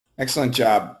Excellent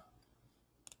job.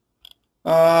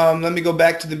 Let me go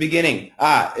back to the beginning.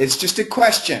 It's just a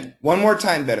question. One more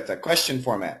time, Berta. Question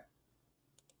format.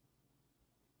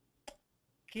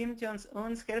 Kim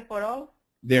Jong-un's hair for all?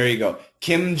 There you go.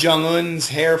 Kim Jong-un's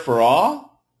hair for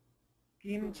all?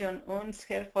 Kim Jong-un's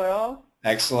hair for all?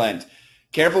 Excellent.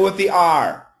 Careful with the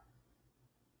R.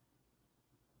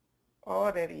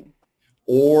 Ordering.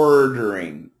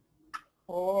 Ordering.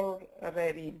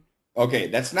 Ordering. Okay,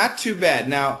 that's not too bad.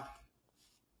 Now,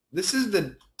 this is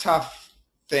the tough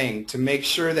thing, to make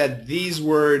sure that these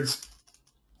words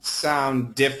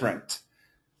sound different.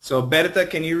 So, Berta,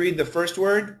 can you read the first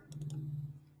word?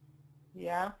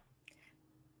 Yeah.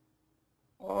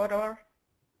 Order.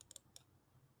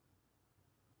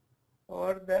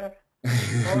 Order.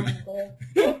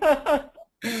 Order.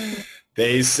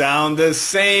 They sound the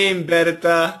same,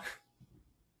 Berta.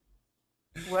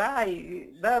 Why?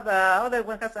 The other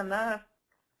one has an R.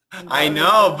 I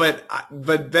know, but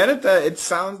Berta, it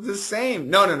sounds the same.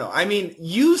 No. I mean,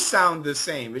 you sound the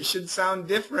same. It should sound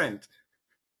different.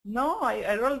 No,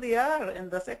 I rolled the R in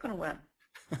the second one.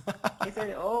 I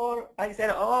said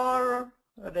or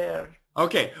there.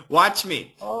 Okay, watch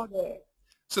me. Order.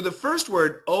 So the first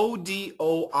word,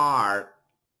 O-D-O-R,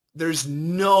 there's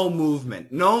no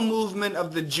movement. No movement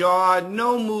of the jaw,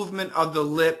 no movement of the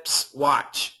lips.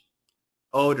 Watch.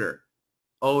 Odor,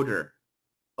 odor,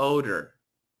 odor,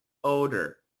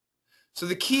 odor. So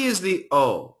the key is the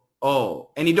O,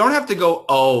 O. And you don't have to go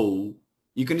O.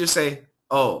 You can just say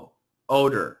O,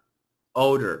 odor,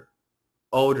 odor,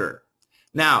 odor.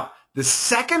 Now, the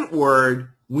second word,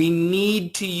 we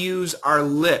need to use our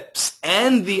lips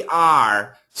and the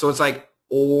R. So it's like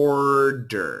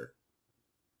order,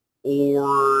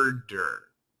 order.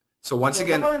 So once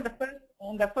again,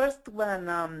 in the first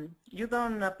one, you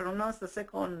don't pronounce the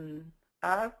second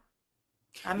R?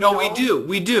 No, we do.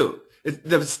 We do.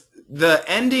 The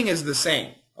ending is the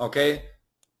same, okay?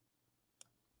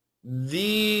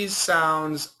 These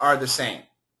sounds are the same.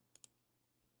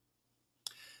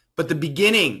 But the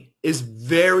beginning is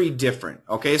very different,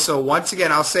 okay? So once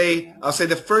again, I'll say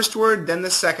the first word, then the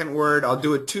second word. I'll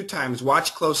do it 2 times.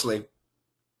 Watch closely.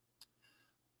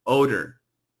 Odor,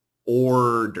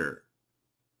 order,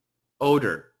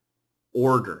 odor,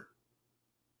 order.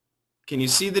 Can you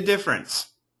see the difference?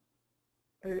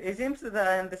 It seems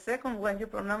that in the second one you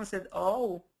pronounce it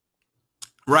O.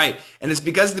 Right, and it's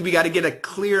because we got to get a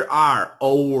clear R.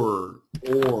 Or.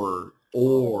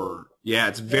 Yeah,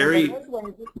 it's very.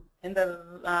 In the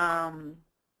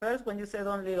first one you said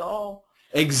only O.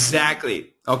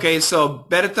 Exactly. Okay, so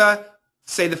Berta,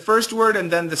 say the first word and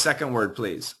then the second word,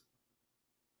 please.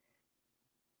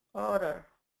 Order.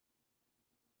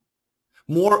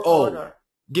 More O. Order.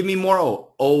 Give me more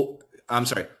O. O. I'm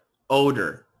sorry.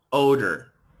 Odor.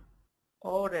 Odor.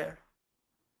 Order.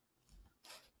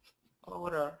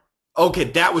 Order. Okay,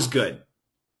 that was good.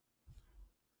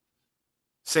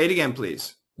 Say it again,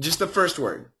 please. Just the first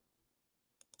word.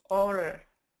 Order.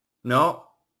 No.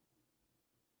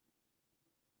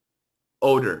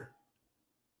 Odor.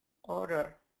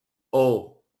 Order.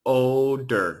 O.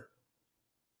 Odor.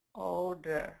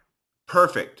 Order.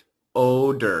 Perfect.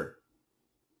 Odor.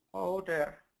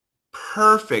 Order.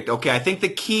 Perfect. Okay, I think the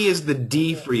key is the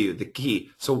D for you, the key.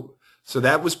 So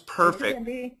that was perfect.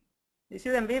 It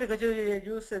shouldn't be because you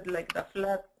use it like the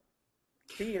flat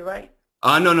T, right?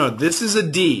 No. This is a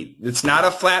D. It's not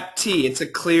a flat T. It's a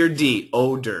clear D.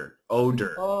 Odor.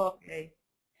 Odor. Oh, okay.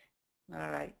 All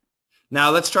right.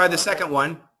 Now let's try the second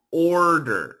one.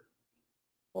 Order.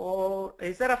 Oh,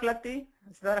 is that a flat T?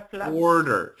 Is that a flap?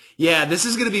 Order. Yeah, this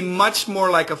is going to be much more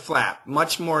like a flap.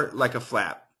 Much more like a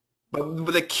flap.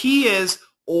 But the key is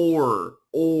order.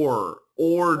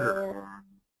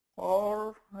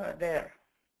 Or there.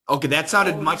 Okay, that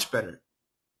sounded much better.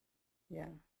 Yeah.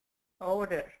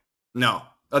 Order. No.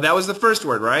 Oh, that was the first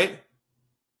word, right?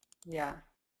 Yeah.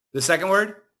 The second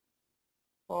word?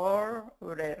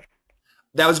 Order.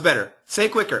 That was better. Say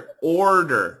it quicker.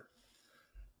 Order.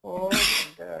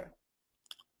 Order.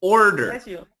 Order. Bless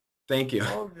you. Thank you.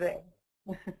 Order.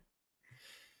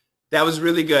 That was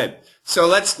really good. So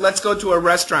let's go to a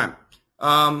restaurant.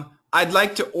 I'd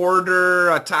like to order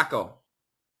a taco.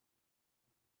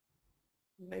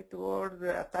 Like to order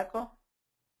a taco?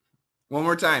 One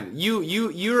more time.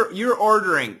 You're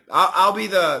ordering. I'll be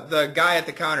the guy at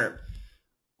the counter.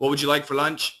 What would you like for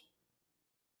lunch?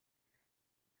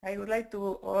 I would like to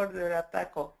order a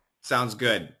taco. Sounds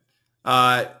good.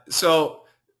 So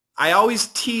I always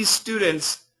tease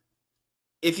students,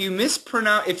 if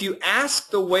you ask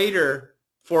the waiter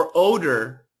for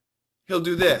odor, he'll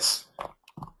do this.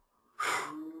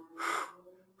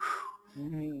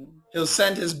 He'll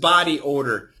send his body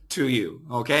odor to you,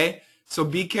 okay? So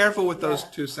be careful with those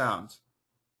two sounds.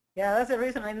 Yeah, that's the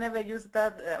reason I never use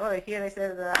that over here. I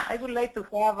said, I would like to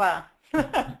have a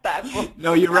taco.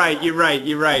 No, you're right, you're right,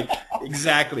 you're right.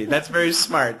 Exactly. That's very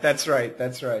smart. That's right,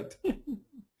 that's right.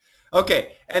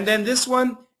 Okay, and then this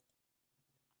one,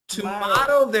 to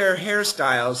model their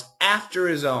hairstyles after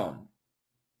his own.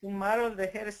 To model the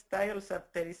hairstyles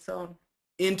after his own.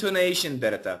 Intonation,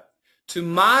 Berta. To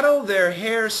model their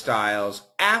hairstyles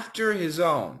after his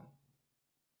own.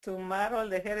 To model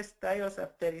the hairstyles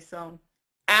after his own.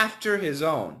 After his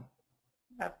own.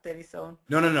 After his own.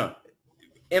 No.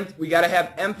 We got to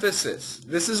have emphasis.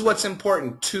 This is what's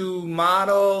important. To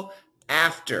model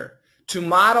after. To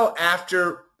model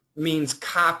after means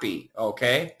copy,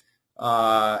 okay?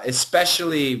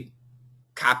 Especially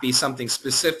copy something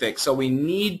specific. So we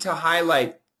need to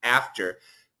highlight after.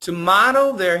 To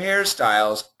model their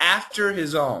hairstyles after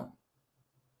his own.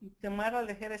 To model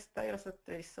the hairstyles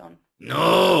after his own.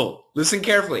 No. Listen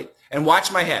carefully and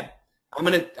watch my head. I'm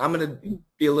gonna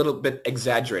be a little bit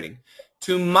exaggerating.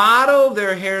 To model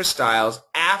their hairstyles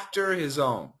after his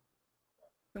own.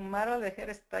 To model the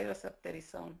hairstyles after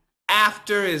his own.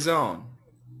 After his own.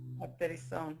 After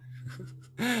his own.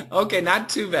 Okay, not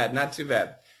too bad, not too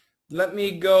bad. Let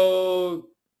me go.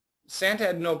 Santa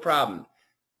had no problem.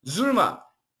 Zulma,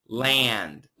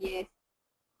 land. Yes.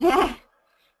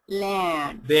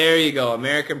 Land. There you go,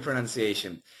 American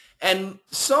pronunciation. And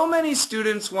so many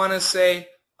students want to say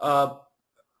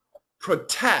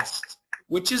protest,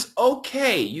 which is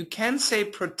okay. You can say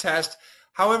protest.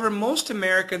 However, most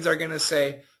Americans are going to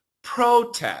say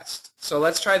protest. So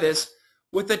let's try this.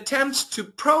 With attempts to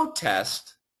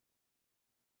protest.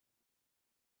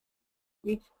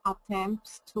 With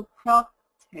attempts to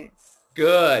protest.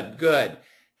 Good, good.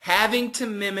 Having to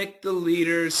mimic the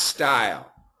leader's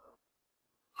style.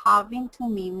 Having to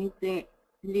mimic the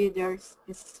leader's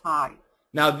style.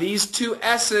 Now these two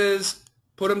S's,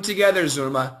 put them together,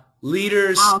 Zulma.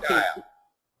 Leader's style.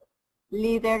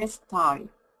 Leader style.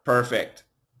 Perfect.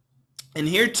 And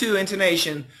here too,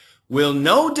 intonation will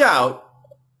no doubt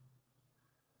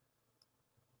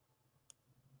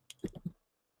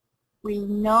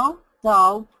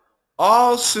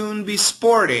all soon be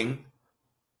sporting.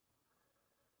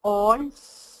 All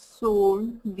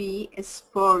soon be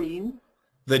sporting.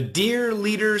 The dear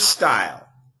leader's style.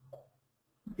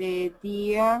 The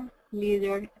dear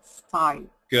leader style.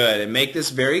 Good. And make this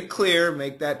very clear.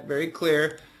 Make that very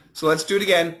clear. So let's do it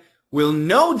again. Will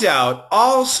no doubt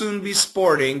all soon be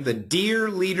sporting the dear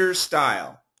leader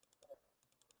style.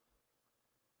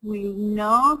 Will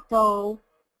no doubt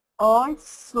all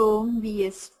soon be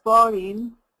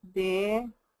sporting the...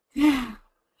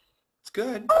 It's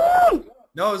good.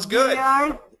 No, it's good.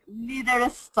 Dear leader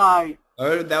style.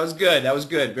 Oh, that was good. That was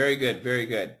good. Very good. Very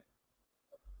good.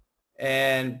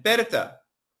 And Berta,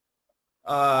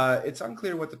 it's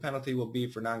unclear what the penalty will be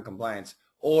for non-compliance.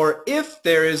 Or if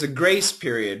there is a grace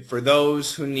period for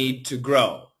those who need to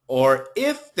grow. Or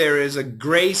if there is a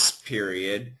grace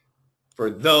period for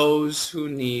those who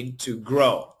need to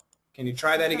grow. Can you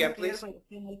try that again, please? The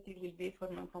penalty will be for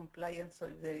non-compliance, so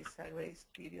if there is a grace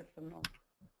period for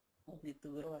need to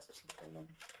grow as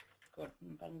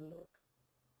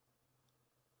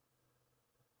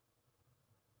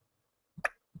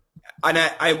And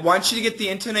I want you to get the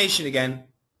intonation again.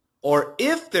 Or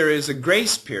if there is a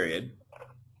grace period.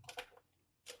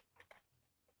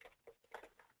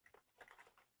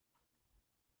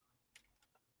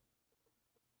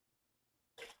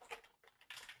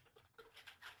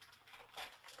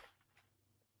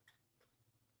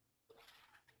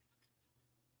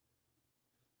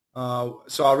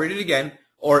 So I'll read it again.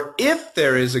 Or if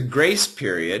there is a grace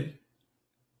period.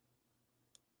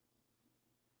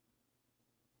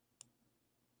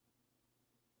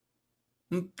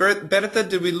 Bertha,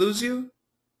 did we lose you?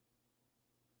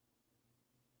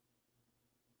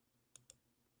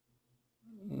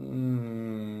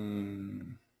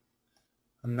 I'm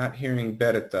not hearing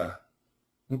Bertha.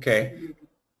 Okay.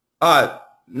 Now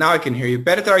I can hear you.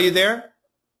 Bertha, are you there?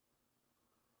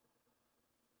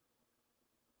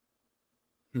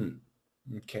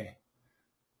 Okay.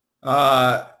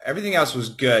 Everything else was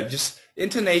good. Just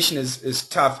intonation is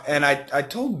tough. And I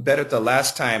told Berta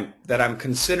last time that I'm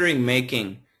considering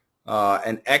making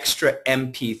an extra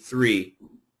MP3.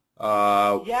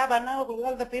 Yeah, but now with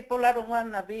all the people, I don't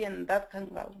want to be in that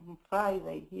hangout on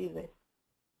Friday either.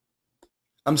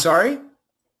 I'm sorry?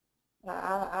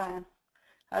 I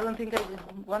don't think I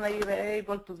want to be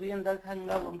able to be in that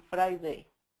hangout on Friday.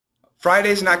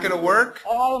 Friday's not going to work?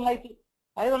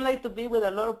 I don't like to be with a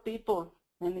lot of people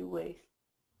anyways.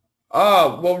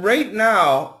 Oh, well, right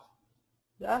now,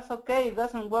 That's okay. It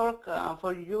doesn't work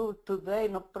for you today,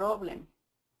 no problem.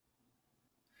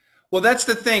 Well, that's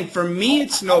the thing. For me,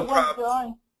 it's I no won't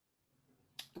problem.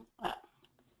 join.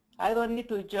 I don't need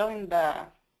to join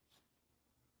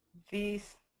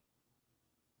this.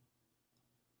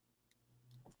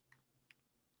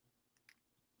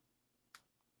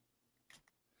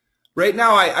 Right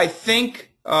now, I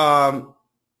think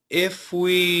if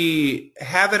we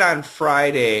have it on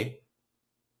Friday,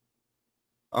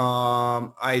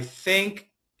 I think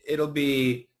it'll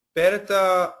be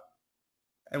Berta,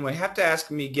 and we have to ask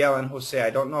Miguel and Jose. I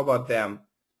don't know about them,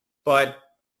 but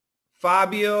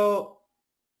Fabio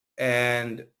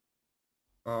and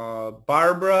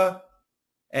Barbara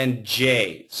and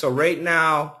Jay. So right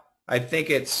now, I think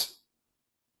it's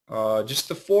just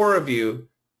the four of you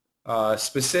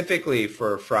specifically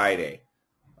for Friday.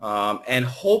 And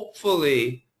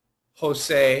hopefully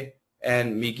Jose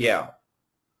and Miguel.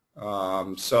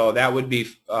 So that would be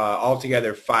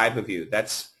altogether 5 of you.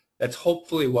 That's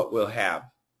hopefully what we'll have.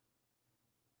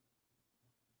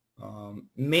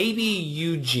 Maybe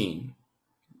Eugene.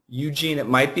 Eugene, it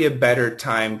might be a better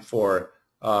time for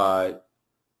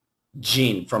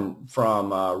Gene from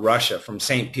Russia, from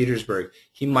St. Petersburg.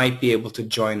 He might be able to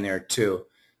join there too.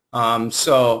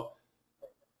 So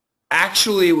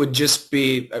actually it would just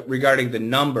be, regarding the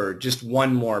number, just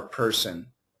one more person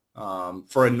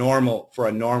for a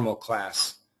normal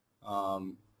class.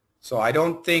 So I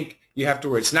don't think you have to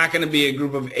worry. It's not going to be a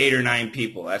group of 8 or 9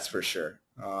 people, that's for sure.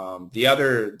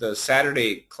 The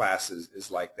Saturday class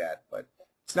is like that, but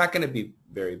it's not going to be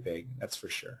very big, that's for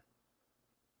sure.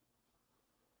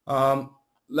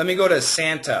 Let me go to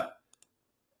Santa.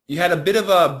 You had a bit of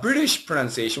a British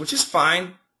pronunciation, which is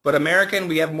fine, but American,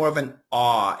 we have more of an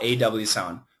aw, AW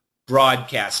sound.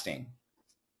 Broadcasting.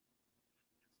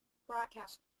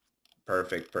 Broadcast.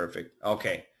 Perfect, perfect.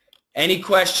 Okay. Any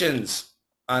questions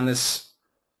on this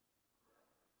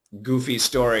goofy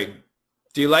story?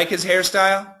 Do you like his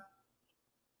hairstyle?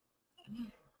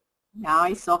 Now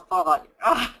it's so funny.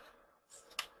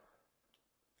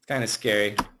 Kind of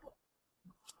scary.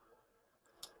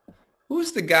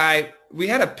 Who's the guy? We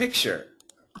had a picture.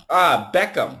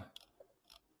 Beckham.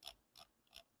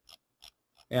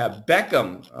 Yeah,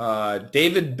 Beckham.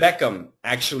 David Beckham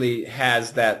actually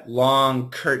has that long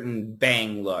curtain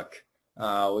bang look,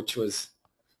 which was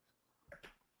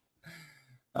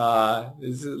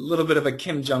is a little bit of a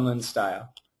Kim Jong-un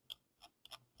style.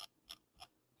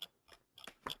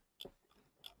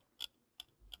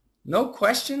 No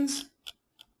questions?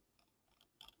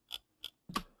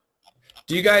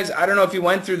 Do you guys, I don't know if you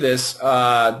went through this,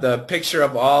 the picture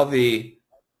of all the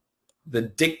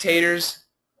dictators.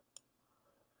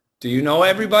 Do you know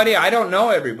everybody? I don't know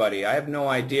everybody. I have no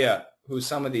idea who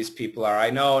some of these people are. I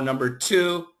know number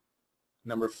 2,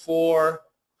 number 4.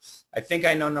 I think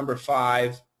I know number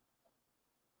 5.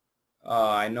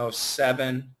 I know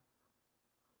 7.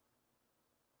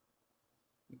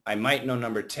 I might know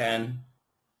number 10.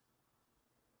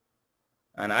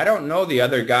 And I don't know the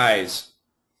other guys.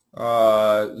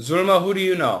 Zulma, who do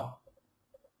you know?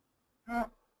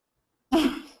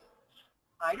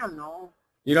 I don't know.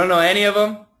 You don't know any of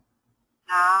them?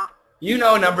 Nah. You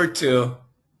know number 2.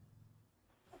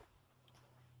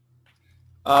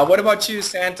 What about you,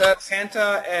 Santa?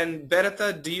 Santa and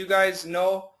Berta, do you guys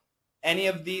know any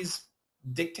of these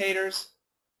dictators?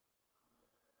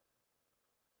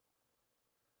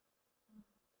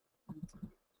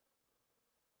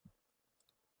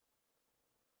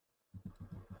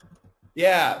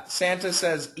 Yeah, Santa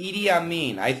says Idi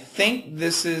Amin. I think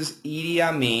this is Idi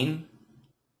Amin.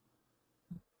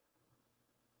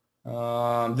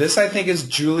 This I think is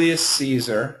Julius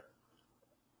Caesar.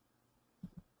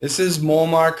 This is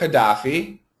Muammar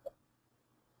Gaddafi.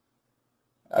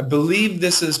 I believe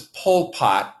this is Pol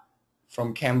Pot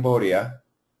from Cambodia.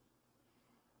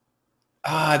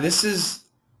 Is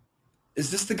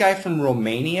this the guy from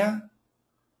Romania?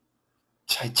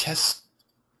 Ceausescu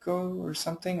or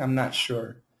something? I'm not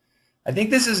sure. I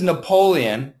think this is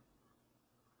Napoleon.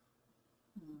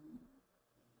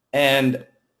 And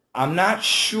I'm not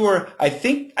sure. I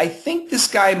think this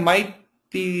guy might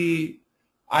be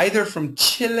either from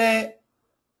Chile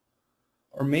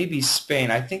or maybe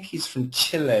Spain. I think he's from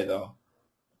Chile, though.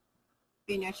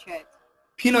 Pinochet.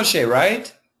 Pinochet,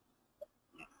 right?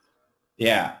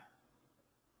 Yeah.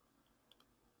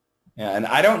 Yeah, and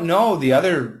I don't know the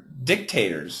other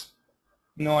dictators.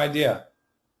 No idea.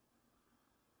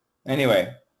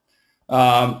 Anyway,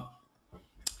 yeah,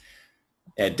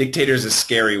 dictator is a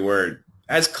scary word.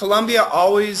 Has Colombia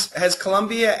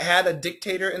had a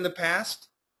dictator in the past?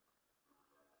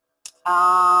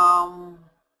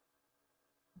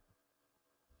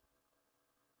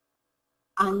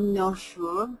 I'm not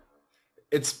sure.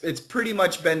 It's pretty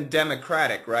much been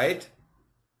democratic, right?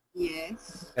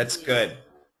 Yes. That's Yes. good.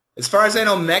 As far as I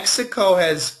know, Mexico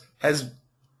has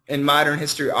in modern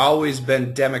history always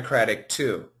been democratic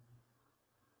too.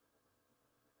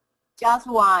 Just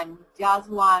one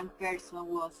person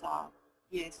was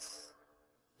yes.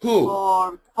 Who?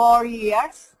 For 4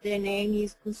 years, the name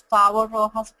is Gustavo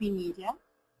Rojas Pinilla.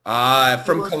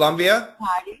 From was Colombia?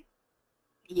 Party.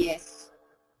 Yes.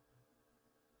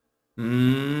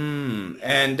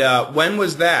 And when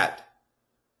was that?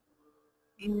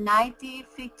 In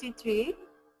 1953.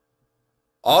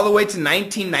 All the way to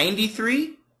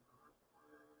 1993?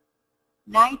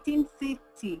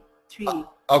 1953.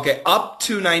 Okay, up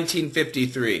to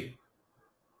 1953.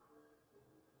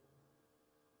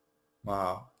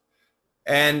 Wow.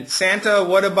 And Santa,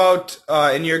 what about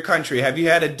in your country? Have you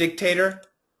had a dictator?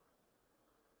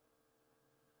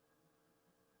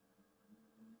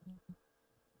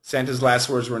 Santa's last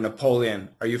words were Napoleon.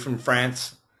 Are you from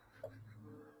France?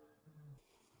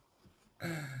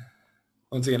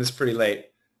 Once again, it's pretty late.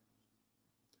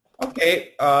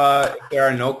 Okay, if there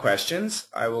are no questions,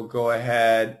 I will go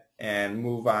ahead and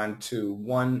move on to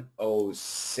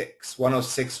 106.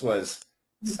 106 was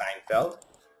Seinfeld.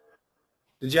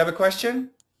 Did you have a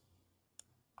question?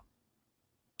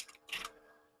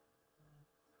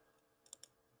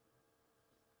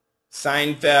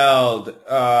 Seinfeld.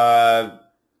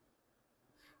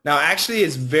 Now, actually,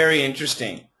 it's very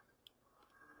interesting.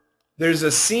 There's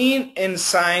a scene in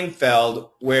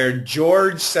Seinfeld where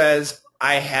George says,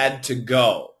 I had to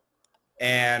go.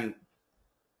 And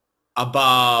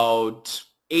about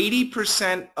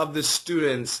 80% of the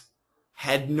students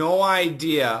had no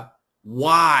idea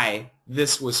why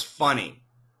this was funny.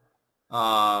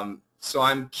 So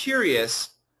I'm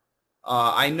curious.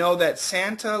 I know that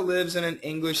Santa lives in an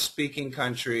English-speaking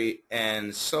country,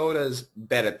 and so does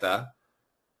Berta.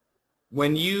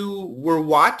 When you were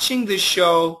watching the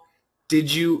show,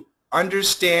 did you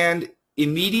understand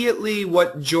immediately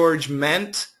what George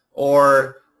meant,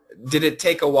 or did it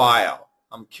take a while?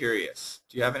 I'm curious.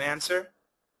 Do you have an answer?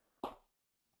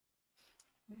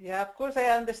 Yeah, of course I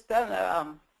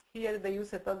understand. Here they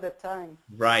use it all the time.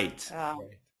 Right.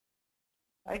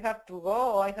 I have to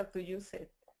go, I have to use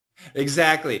it.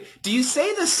 Exactly. Do you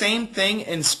say the same thing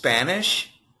in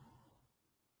Spanish?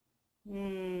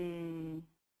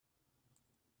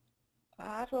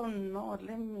 I don't know.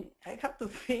 I have to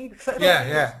think.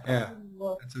 Yeah.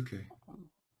 That's okay.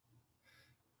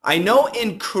 I know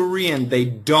in Korean they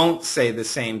don't say the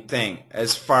same thing,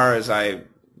 as far as I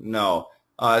know.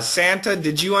 Santa,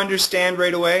 did you understand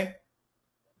right away?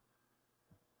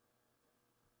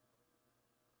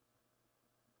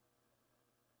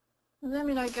 Does that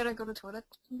mean I gotta go to the toilet?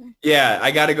 Yeah,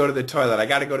 I gotta go to the toilet. I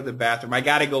gotta go to the bathroom. I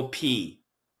gotta go pee.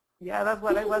 Yeah, that's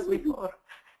what I was before.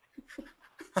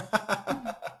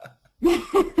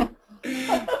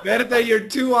 Berta, you're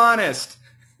too honest.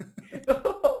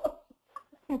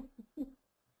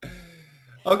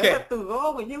 Okay. You have to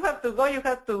go. When you have to go, you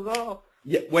have to go.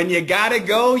 Yeah, when you gotta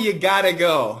go, you gotta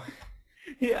go.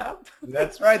 Yeah.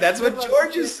 That's right. That's what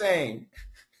George is saying.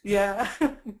 Yeah.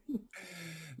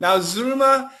 Now,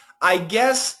 Zuma, I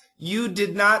guess you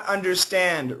did not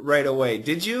understand right away,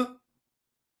 did you?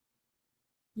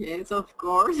 Yes, of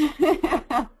course.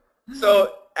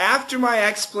 So after my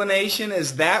explanation,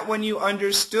 is that when you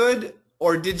understood,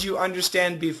 or did you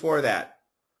understand before that?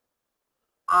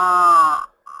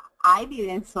 I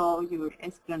didn't saw your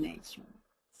explanation.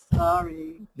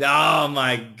 Sorry. Oh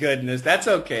my goodness. That's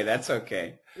okay. That's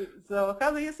okay. So how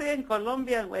do you say in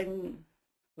Colombia when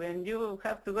you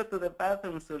have to go to the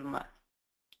bathroom, Zulma?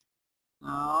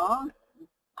 No,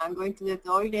 I'm going to the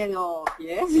toilet, or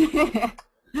yes.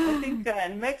 I think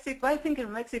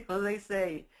in Mexico they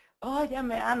say, oh, ya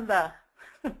me anda.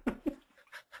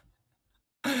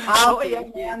 Oh, ya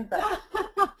me anda.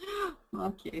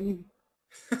 Okay.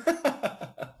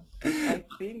 I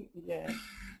think, yeah.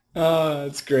 Oh,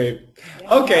 that's great. Ya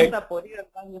me Okay. anda por ir al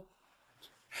baño.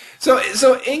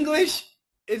 So English,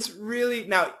 it's really,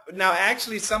 now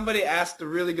actually somebody asked a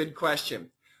really good question.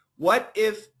 What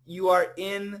if you are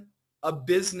in a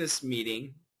business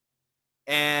meeting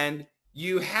and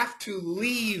you have to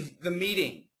leave the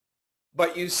meeting,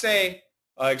 but you say,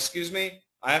 excuse me,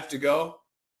 I have to go?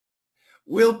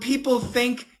 Will people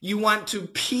think you want to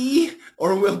pee,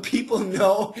 or will people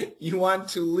know you want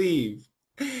to leave?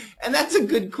 And that's a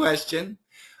good question.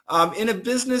 In a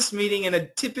business meeting, in a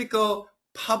typical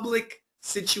public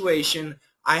situation,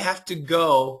 I have to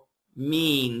go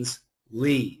means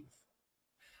leave.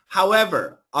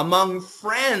 However, among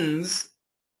friends,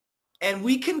 and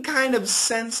we can kind of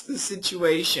sense the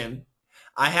situation,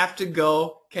 I have to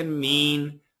go can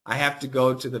mean I have to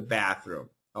go to the bathroom.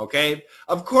 Okay?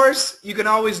 Of course, you can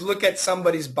always look at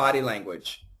somebody's body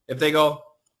language. If they go,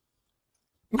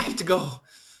 I have to go,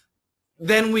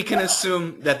 then we can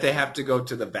assume that they have to go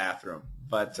to the bathroom.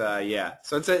 But yeah,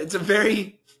 so it's a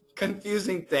very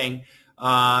confusing thing,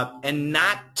 and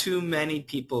not too many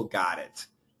people got it.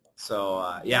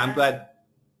 So yeah, I'm glad.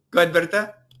 Go ahead,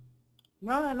 Berta.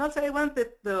 No, and also I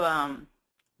wanted to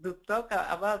talk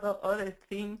about the other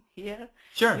thing here.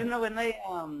 Sure. You know, when I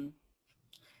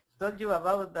told you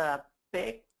about the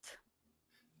PECT.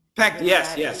 PECT,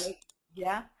 yes, yes.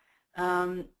 Yeah.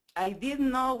 I didn't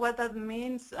know what that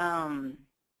means.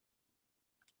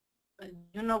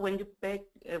 You know, when you peck,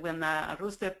 when a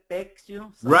rooster pecks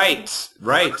you. Right,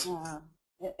 right.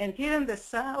 And here in the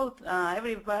South,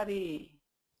 everybody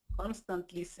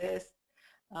constantly says,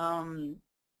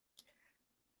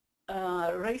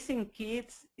 raising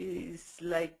kids is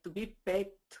like to be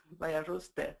pecked by a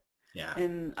rooster. Yeah.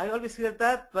 And I always hear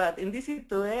that, but in this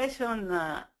situation,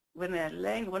 when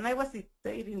I was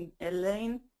dictating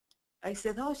Elaine, I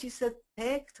said, oh, she said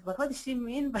pecked, but what does she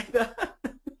mean by that?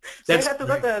 So I had to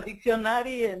go to the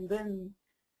dictionary, and then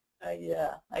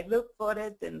I looked for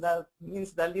it, and that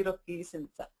means the little kiss and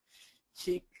the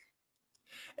cheek.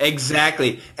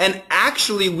 Exactly. And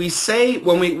actually, we say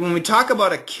when we talk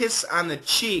about a kiss on the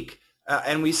cheek,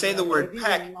 and we say the word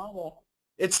peck,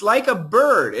 it's like a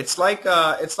bird. It's like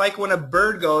when a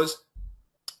bird goes.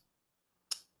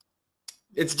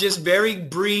 It's just very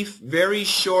brief, very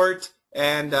short,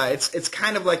 and it's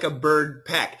kind of like a bird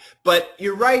peck. But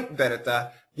you're right,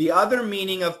 Berta. The other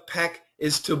meaning of peck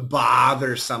is to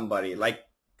bother somebody, like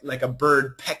a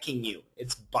bird pecking you.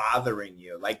 It's bothering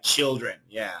you, like children.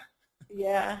 Yeah.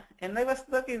 Yeah, and I was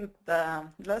talking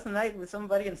last night with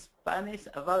somebody in Spanish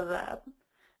about that,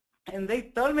 and they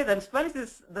told me that Spanish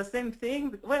is the same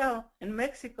thing. Well, in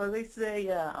Mexico they say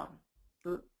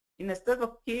instead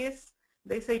of kiss,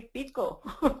 they say pico.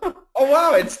 Oh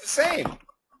wow, it's the same.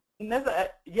 And that's,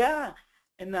 yeah,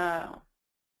 and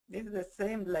it's the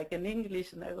same like in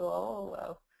English, and I go, oh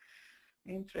wow,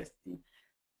 interesting.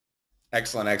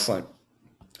 Excellent, excellent.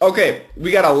 Okay,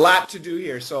 we got a lot to do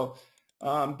here. So,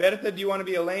 Berta, do you want to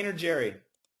be Elaine or Jerry?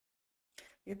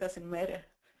 It doesn't matter.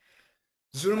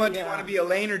 Zulma, do you want to be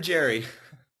Elaine or Jerry?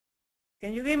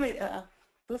 Can you give me 2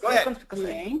 Go seconds? ahead. Because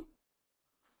Elaine?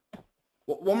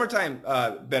 One more time,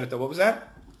 Berta. What was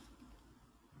that?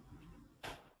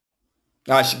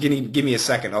 Give me a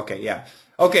second. Okay, yeah.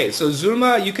 Okay, so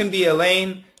Zulma, you can be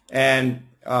Elaine, and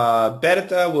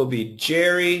Berta will be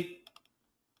Jerry,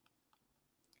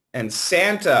 and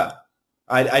Santa.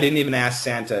 I didn't even ask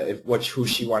Santa who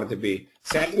she wanted to be.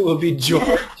 Santa will be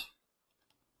George,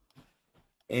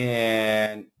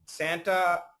 and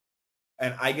Santa,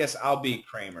 and I guess I'll be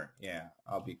Kramer. Yeah,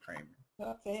 I'll be Kramer.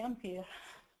 okay, I'm here.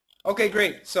 Okay,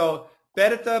 great. So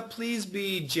Berta, please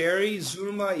be Jerry.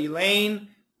 Zulma, Elaine.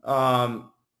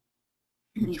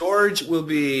 George will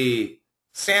be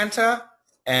Santa,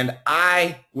 and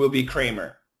I will be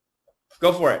Kramer.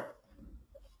 Go for it.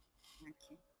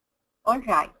 Okay. All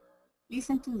right.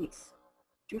 Listen to this.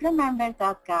 You remember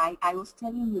that guy I was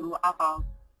telling you about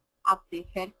at the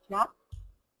hair club?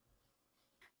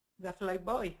 The fly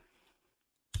boy.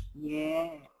 Yeah.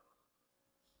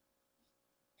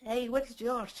 Hey, where's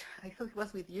George? I thought he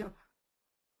was with you.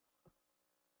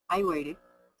 I waited.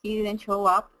 He didn't show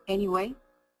up anyway.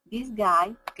 This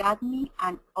guy got me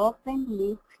an open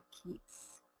lip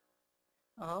kiss.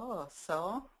 Oh,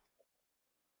 so?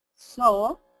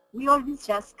 So we always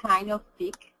just kind of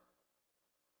pick.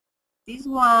 This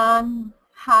one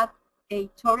had a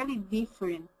totally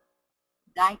different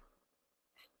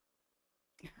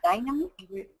dynamic.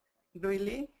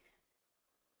 Really?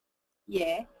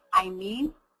 Yeah, I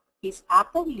mean, his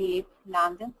upper lip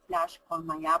landed flush on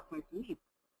my upper lip,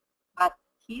 but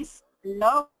his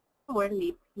lower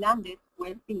lip landed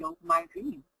well below my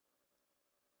rim.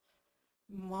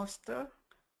 Monster?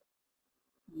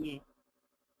 Yeah,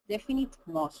 definite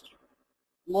monster.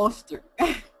 Monster.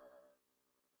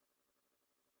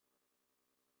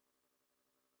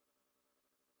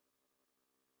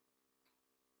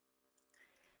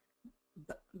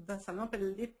 That's an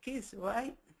open lip kiss,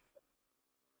 right?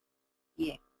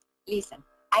 Yeah, listen,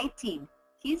 I think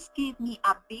he's give me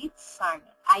a bit silent.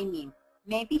 I mean,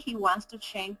 maybe he wants to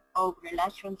change our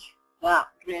relationship.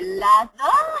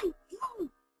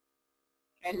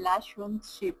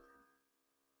 Relationship.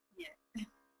 Yeah.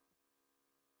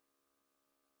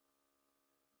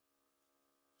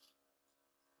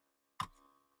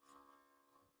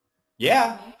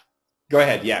 Yeah. Go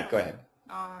ahead. Yeah, go ahead.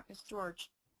 It's George.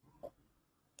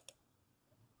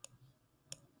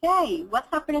 Hey, what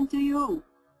happened to you?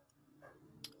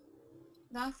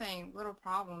 Nothing. Little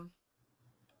problem.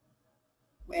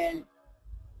 Well,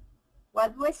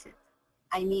 what was it?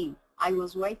 I mean, I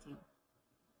was waiting.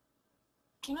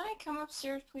 Can I come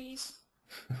upstairs, please?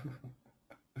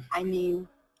 I mean,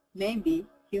 maybe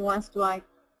he wants to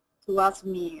ask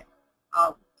me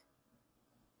out.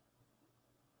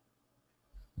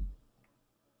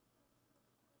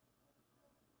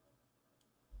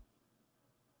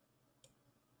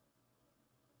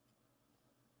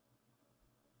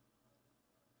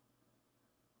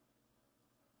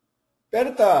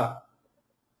 Berta.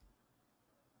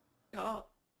 Oh,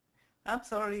 I'm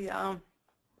sorry. I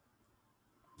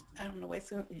don't know why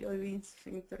you're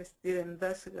interested in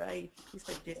that guy. He's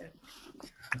a jerk.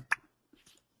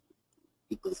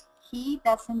 Because he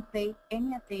doesn't pay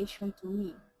any attention to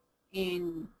me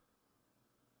and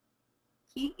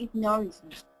he ignores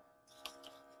me.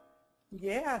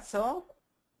 Yeah, so?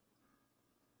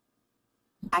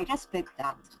 I respect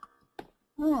that.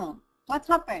 What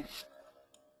happened?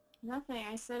 Nothing.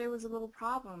 I said it was a little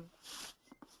problem.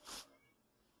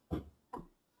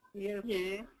 Yeah.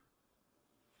 Yeah.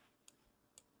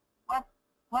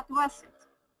 What was it?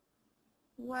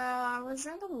 Well, I was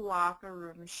in the locker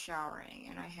room showering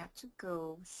and I had to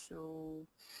go, so...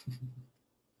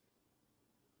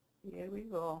 Here we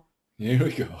go. Here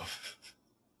we go.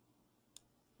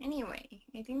 Anyway,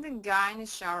 I think the guy in the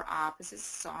shower opposite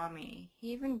saw me.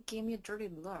 He even gave me a dirty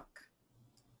look.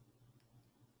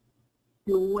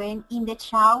 You went in the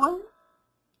shower?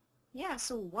 Yeah,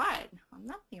 so what? I'm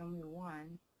not the only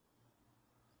one.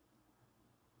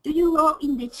 Do you go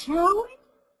in the shower?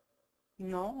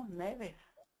 No, never.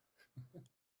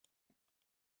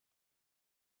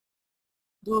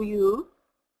 Do you?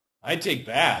 I take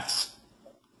baths.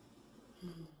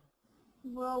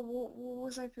 Well, what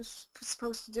was I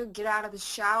supposed to do? Get out of the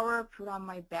shower, put on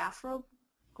my bathrobe,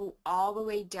 go all the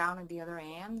way down at the other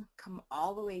end, come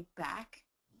all the way back?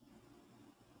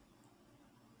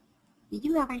 Did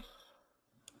you ever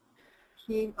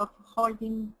hear of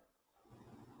holding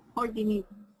it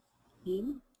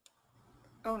in?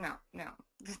 Oh, no, no.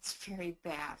 That's very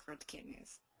bad for the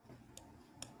kidneys.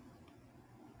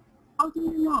 How do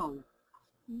you know?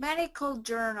 Medical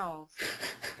journals.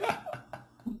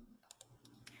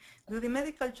 Do the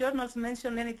medical journals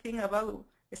mention anything about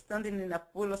standing in a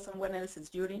pool of someone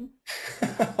else's urine?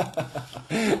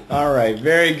 All right,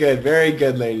 very good,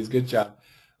 ladies. Good job.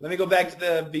 Let me go back to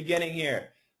the beginning here.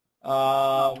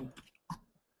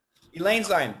 Elaine's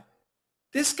line.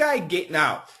 This guy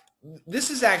now, this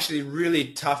is actually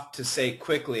really tough to say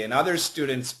quickly, and other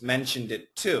students mentioned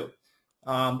it too.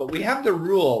 But we have the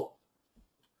rule,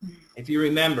 if you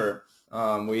remember,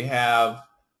 we have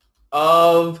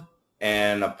of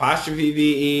and apostrophe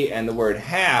VE and the word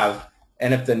have,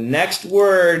 and if the next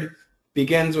word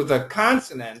begins with a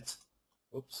consonant,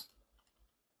 oops,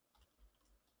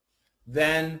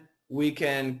 then we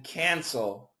can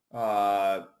cancel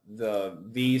the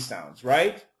V sounds,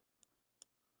 right?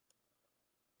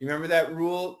 You remember that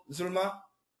rule, Zulma?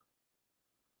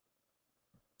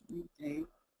 Okay.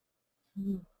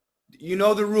 You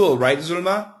know the rule, right,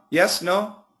 Zulma? Yes,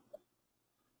 no?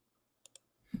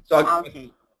 So Okay.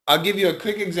 I'll give you a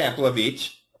quick example of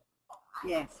each.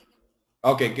 Yes.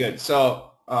 Okay, good.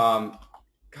 So,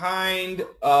 kind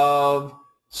of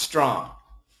strong.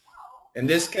 In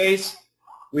this case,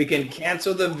 we can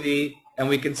cancel the V and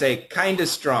we can say kind of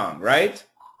strong, right?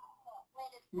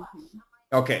 Mm-hmm.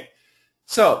 Okay.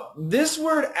 So this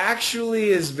word actually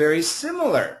is very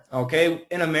similar, okay?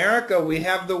 In America, we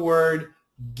have the word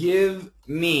give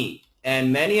me,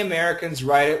 and many Americans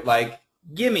write it like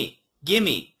gimme,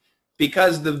 gimme,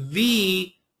 because the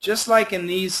V, just like in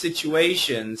these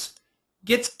situations,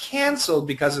 gets canceled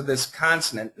because of this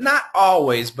consonant. Not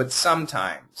always, but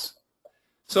sometimes.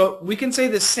 So we can say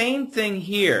the same thing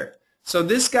here. So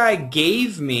this guy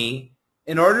gave me,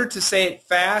 in order to say it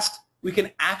fast, we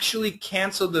can actually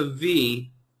cancel the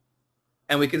V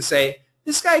and we can say,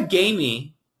 this guy gave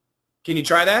me. Can you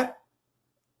try that?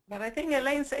 But I think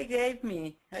Elaine said gave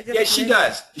me. Yeah, she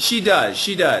does. She does.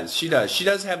 She does. She does. She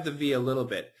does have the V a little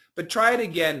bit. But try it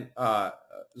again,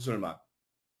 Zulma.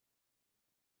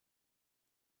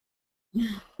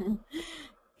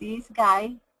 This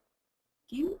guy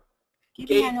give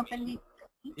me an open lip.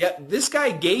 Yeah, this guy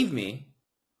gave me.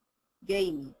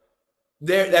 Gave me.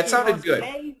 There, that She sounded was good.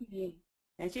 gave me.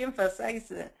 And she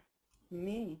emphasized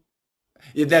me.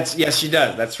 Yeah, yes, she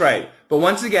does. That's right. But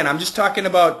once again, I'm just talking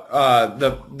about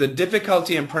the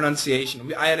difficulty in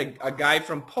pronunciation. I had a guy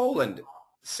from Poland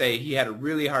say he had a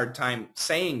really hard time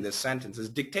saying this sentence. His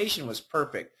dictation was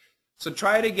perfect. So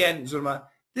try it again, Zulma.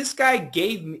 This guy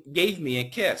gave me a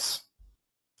kiss.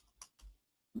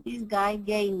 This guy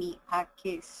gave me a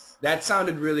kiss. That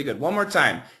sounded really good. One more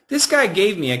time. This guy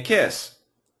gave me a kiss.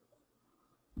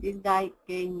 This guy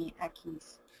gave me a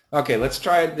kiss. Okay, let's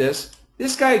try this.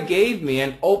 This guy gave me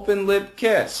an open lip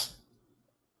kiss.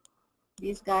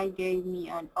 This guy gave me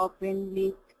an open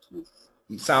lip kiss.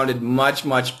 It sounded much,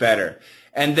 much better.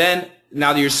 And then,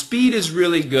 now your speed is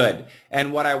really good.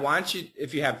 And what I want you,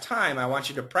 if you have time, I want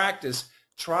you to practice.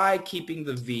 Try keeping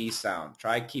the V sound.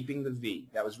 Try keeping the V.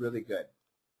 That was really good.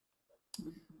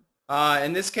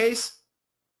 In this case,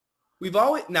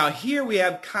 now here we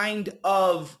have kind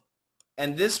of,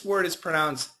 and this word is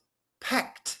pronounced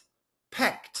pecked.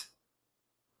 Pecked.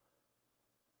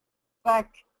 Peck.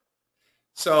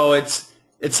 So it's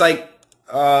like,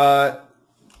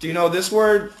 do you know this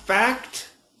word, fact?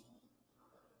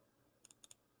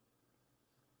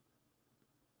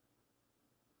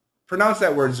 Pronounce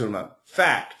that word, Zulma.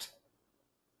 Fact.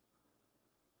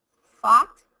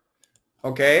 Fact.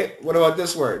 Okay, what about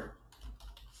this word?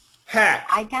 Hack.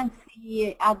 I can't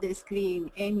see at the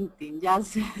screen anything.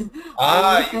 Just You listen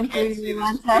can't to see you the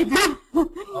once I do.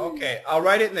 Okay, I'll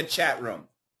write it in the chat room.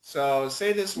 So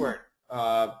say this word,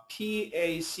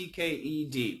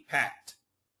 P-A-C-K-E-D, packed.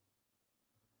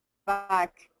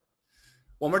 Pack.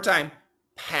 One more time,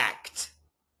 packed.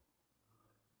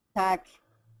 Pack.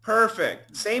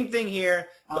 Perfect. Same thing here,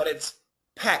 but it's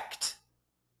pecked.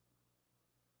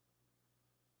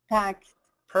 Pack.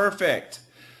 Perfect.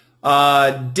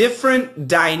 Different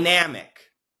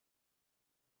dynamic.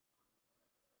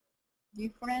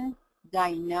 Different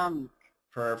dynamic.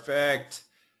 Perfect.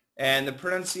 And the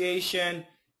pronunciation,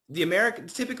 the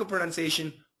typical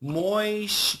pronunciation,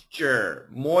 moisture,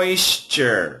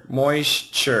 moisture,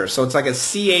 moisture. So it's like a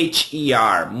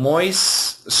C-H-E-R,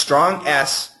 strong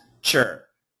S, cher.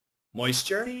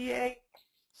 Moisture?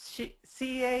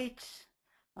 C-H,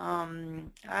 R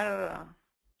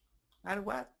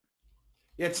what?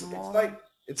 It's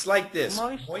like this.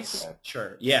 Moisture.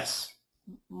 Moisture. Yes.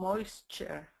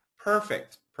 Moisture.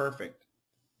 Perfect. Perfect.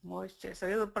 Moisture. So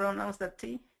you pronounce the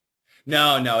T?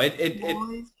 No.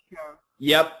 Moisture.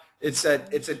 Yep. It's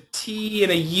a T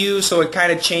and a U, so it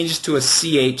kind of changes to a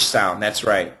CH sound. That's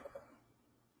right.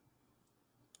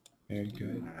 Very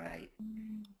good. All right.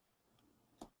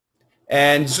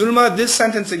 And Zulma, this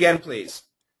sentence again, please.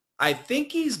 I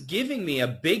think he's giving me a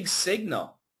big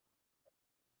signal.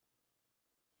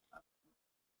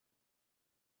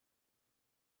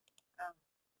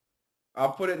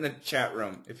 I'll put it in the chat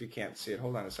room if you can't see it.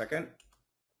 Hold on a second.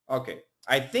 Okay.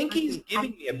 I think he's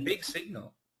giving me a big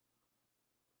signal.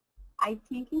 I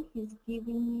think he's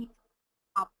giving me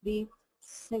a big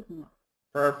signal.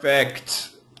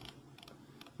 Perfect.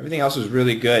 Everything else was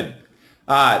really good.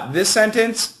 This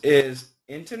sentence is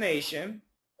intonation,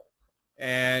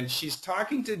 and she's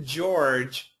talking to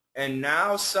George, and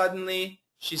now suddenly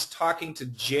she's talking to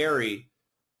Jerry.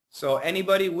 So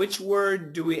anybody, which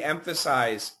word do we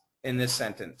emphasize in this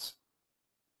sentence?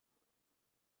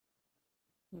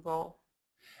 Go.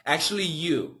 Actually,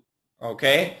 you,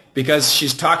 okay? Because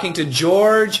she's talking to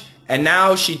George, and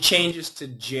now she changes to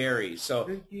Jerry. So,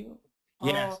 Do you?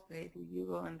 yes. Oh, okay. Do you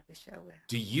go in the shower?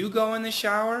 Do you go in the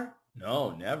shower?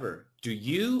 No, never. Do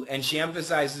you? And she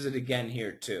emphasizes it again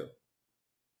here too.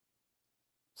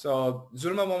 So,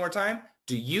 Zulma, one more time.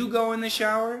 Do you go in the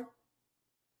shower?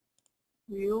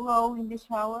 Do you go in the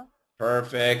shower?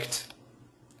 Perfect.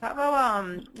 How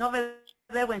about over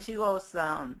there when she goes,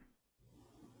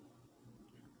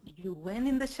 you went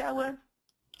in the shower?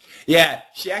 Yeah,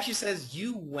 she actually says,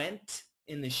 you went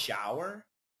in the shower?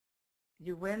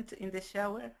 You went in the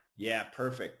shower? Yeah,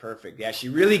 perfect, perfect. Yeah, she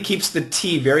really keeps the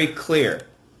T very clear.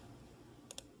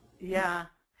 Yeah.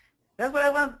 That's what I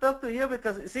want to talk to you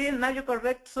because, see, now you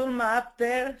correct Zulma up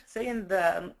there saying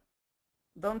the,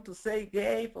 don't to say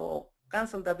gave or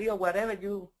cancel the bill or whatever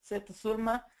you said to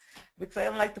Zulma, because I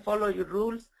don't like to follow your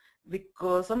rules,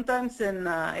 because sometimes in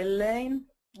Elaine,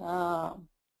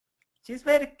 she's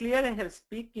very clear in her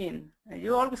speaking. And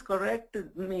you always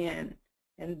corrected me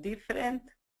and different.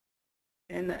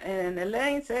 And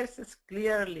Elaine says it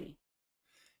clearly.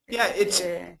 Yeah, it's...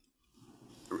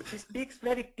 she speaks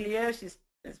very clear.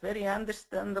 It's very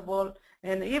understandable.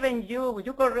 And even you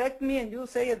correct me and you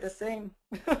say it the same.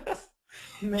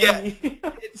 Yeah,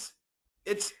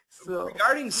 it's so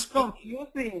regarding it's speaking,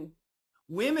 confusing.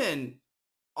 women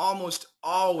almost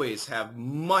always have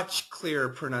much clearer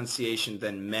pronunciation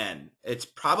than men. It's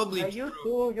probably You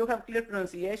too. You have clear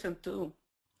pronunciation too.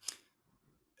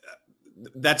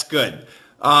 That's good.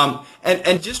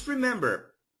 And just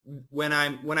remember, when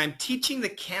I'm teaching the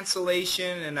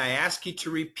cancellation and I ask you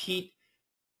to repeat,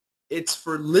 it's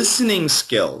for listening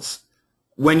skills.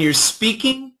 When you're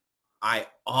speaking, I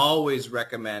always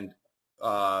recommend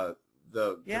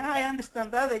Yeah, I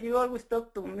understand that you always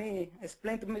talk to me,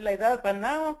 explain to me like that, but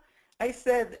now I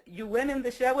said you went in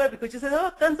the shower because you said,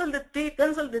 oh, cancel the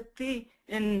T,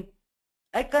 and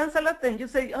I cancel it, and you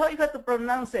say, oh, you have to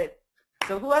pronounce it.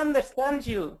 So who understands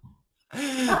you?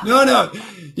 No,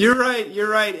 you're right.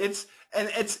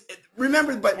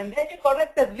 Remember, but And then you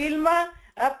corrected Vilma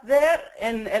up there,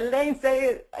 and Elaine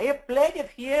say, I played it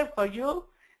here for you,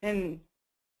 and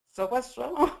so what's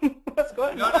wrong? What's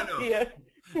going on here?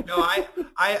 No,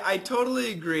 I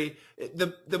totally agree.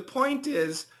 The point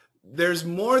is, there's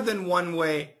more than one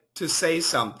way to say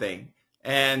something,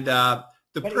 and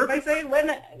but if I say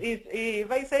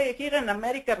if I say here in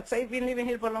America, because I've been living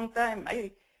here for a long time,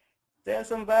 I tell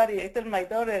my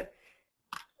daughter,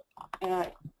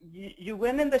 you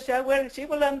went in the shower, she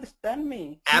will understand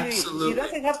me. Absolutely. She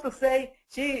doesn't have to say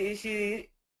she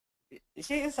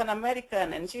is an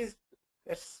American, and her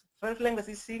first language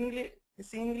is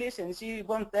English, and she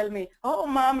won't tell me, oh,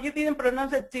 Mom, you didn't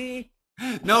pronounce the T.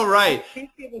 No, right.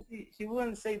 She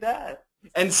wouldn't say that.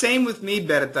 And same with me,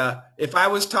 Berta. If I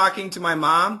was talking to my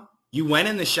mom, you went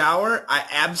in the shower, I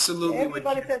absolutely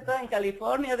Everybody would. said that. In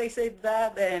California, they say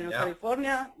that. And in Yeah.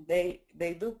 California, they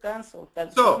do cancel.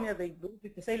 California, they do,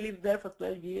 because I lived there for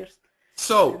 12 years.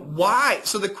 So why?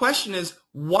 So the question is,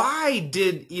 why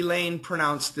did Elaine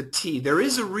pronounce the T? There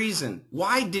is a reason.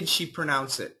 Why did she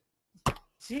pronounce it?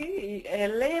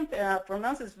 Elaine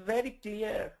pronounces very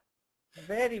clear.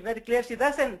 Very, very clear. She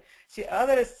doesn't,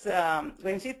 others,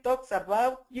 when she talks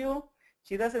about you,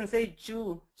 she doesn't say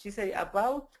you. She say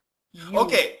about you.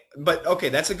 Okay,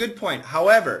 that's a good point.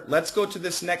 However, let's go to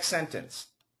this next sentence.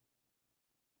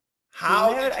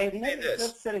 How did she say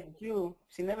this? Said you.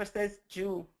 She never says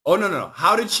you. Oh, no.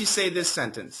 How did she say this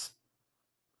sentence?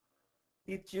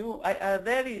 Did you?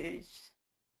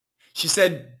 She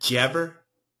said, Jever?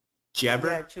 Yeah,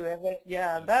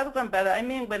 yeah, that one. But I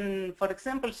mean, when, for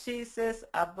example, she says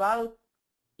about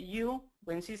you,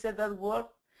 when she said that word,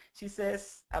 she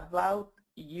says about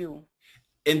you.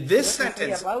 In this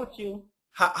sentence, about you.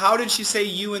 How did she say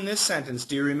you in this sentence?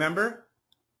 Do you remember?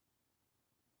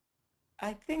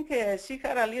 I think she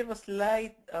had a little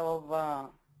slide of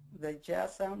the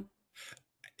jazz sound.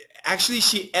 Actually,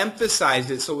 she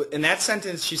emphasized it. So in that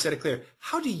sentence, she said it clear.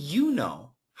 How do you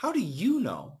know? How do you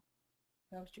know?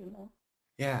 How do you know?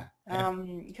 Yeah.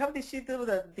 How did she do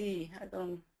the D? I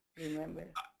don't remember.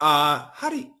 How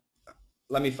do you...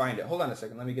 Let me find it. Hold on a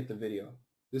second. Let me get the video.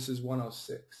 This is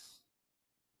 106.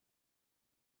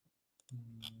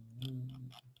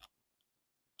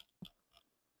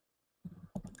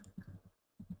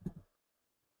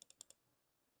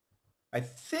 I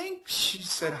think she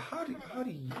said, how do you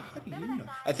know?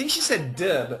 I think she said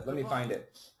duh, but let me find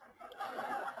it.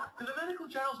 Do the medical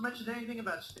journals mention anything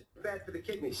about bad for the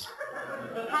kidneys?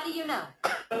 How do you know?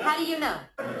 How do you know?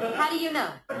 How do you know?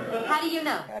 How do you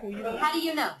know? How do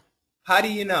you know? How do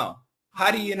you know?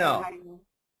 How do you know?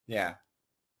 Yeah.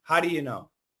 How do you know?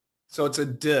 So it's a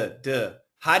duh.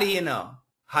 How do you know?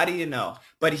 How do you know?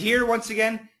 But here, once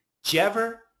again,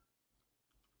 Jever.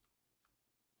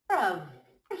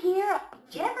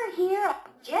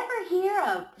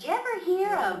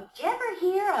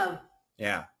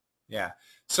 Yeah.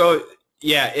 So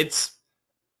yeah, it's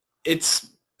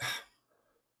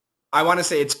I want to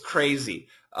say it's crazy.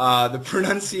 The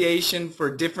pronunciation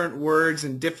for different words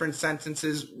and different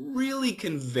sentences really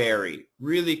can vary.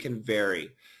 The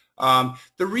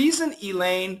reason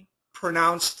Elaine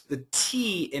pronounced the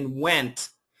T in went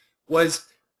was,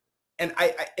 and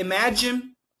I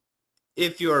imagine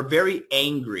if you're very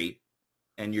angry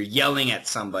and you're yelling at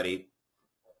somebody,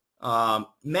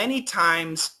 many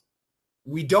times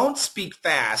we don't speak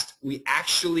fast, we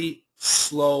actually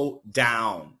slow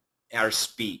down our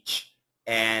speech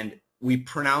and we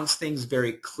pronounce things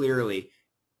very clearly.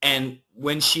 And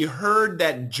when she heard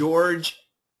that George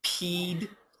peed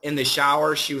in the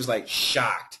shower, she was like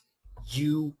shocked.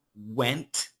 You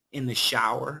went in the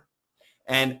shower?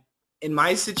 And in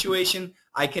my situation,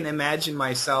 I can imagine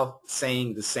myself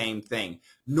saying the same thing.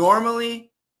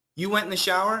 Normally, you went in the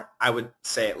shower, I would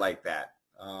say it like that.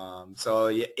 So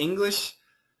yeah, English,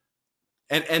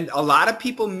 and a lot of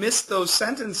people miss those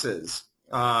sentences.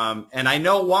 And I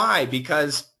know why,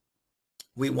 because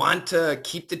we want to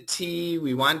keep the T,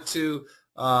 we want to,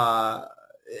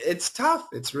 it's tough.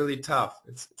 It's really tough.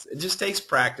 It just takes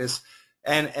practice.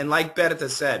 And like Berta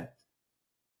said,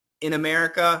 in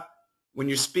America, when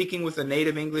you're speaking with a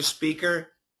native English speaker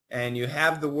and you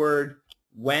have the word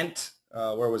went,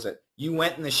 where was it? You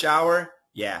went in the shower?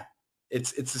 Yeah,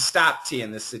 it's a stop T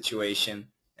in this situation.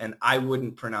 and I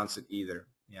wouldn't pronounce it either.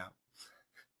 Yeah.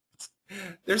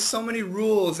 There's so many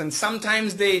rules, and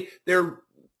sometimes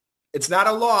it's not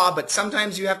a law, but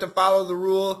sometimes you have to follow the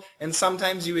rule, and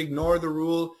sometimes you ignore the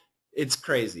rule. It's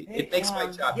crazy. Hey, It makes my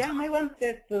job yeah, tough. I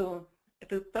wanted to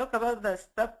talk about the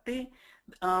stop T.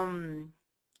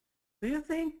 Do you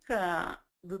think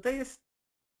do they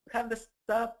have the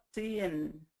stop T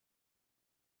in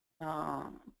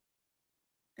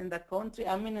the country?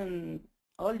 I mean, in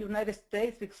all United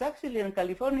States, because actually in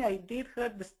California I did hear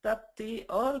the stop T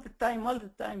all the time.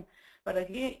 But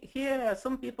here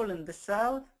some people in the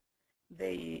South,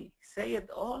 they say it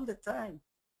all the time.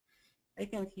 I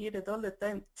can hear it all the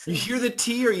time. You hear the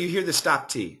T or you hear the stop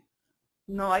T?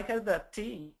 No, I hear the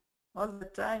T all the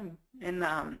time. And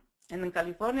in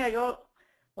California,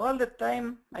 all the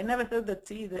time, I never heard the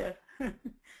T there.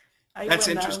 That's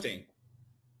interesting.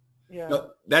 Yeah.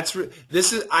 No,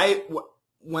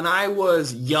 when I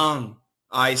was young,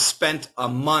 I spent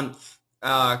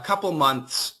a couple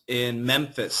months in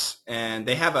Memphis, and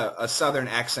they have a southern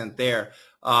accent there.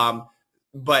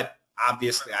 But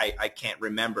obviously I can't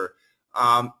remember.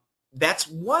 That's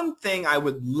one thing I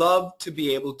would love to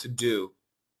be able to do,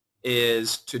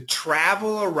 is to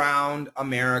travel around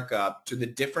America to the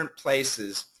different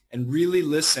places and really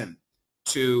listen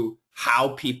to how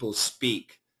people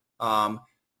speak. For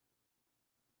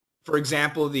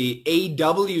example, the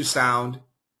AW sound,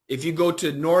 if you go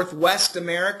to Northwest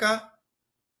America,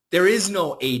 there is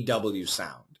no AW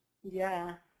sound.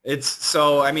 Yeah.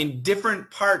 I mean, different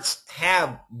parts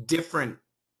have different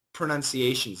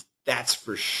pronunciations. That's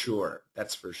for sure.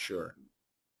 That's for sure.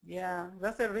 Yeah,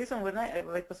 that's the reason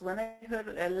because when I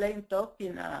heard Elaine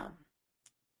talking,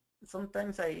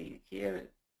 sometimes I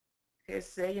hear her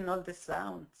saying all the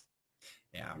sounds.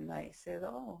 Yeah. And I said,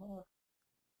 oh.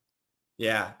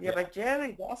 Yeah. Yeah, but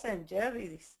Jerry doesn't.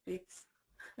 Jerry speaks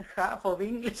half of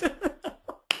English.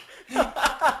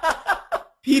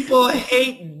 People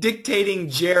hate dictating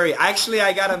Jerry. Actually,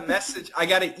 I got a message. I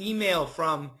got an email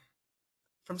from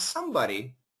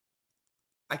somebody.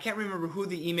 I can't remember who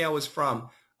the email was from,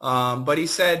 but he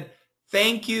said,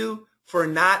 "Thank you for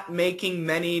not making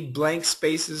many blank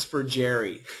spaces for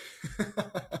Jerry."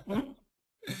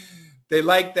 They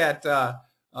like that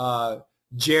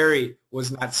Jerry was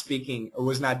not speaking or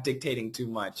was not dictating too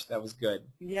much. That was good.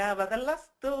 Yeah, but the last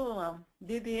two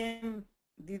DDMs,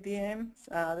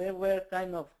 they were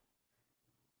kind of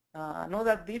not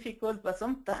that difficult, but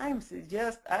sometimes it's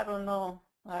just, I don't know,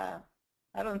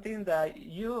 I don't think that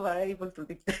you are able to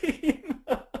dictate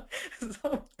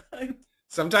sometimes.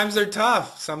 Sometimes they're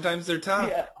tough. Sometimes they're tough.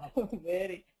 Yeah,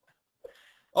 very.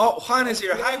 Oh, Juan is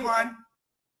here. Hi, Juan.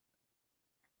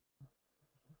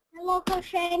 Hello, Coach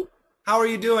Shane. How are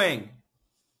you doing?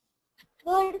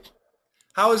 Good.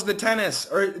 How is the tennis?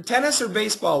 Or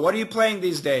baseball? What are you playing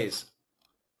these days?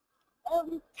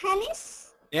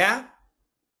 Tennis? Yeah?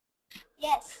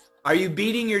 Yes. Are you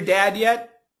beating your dad yet?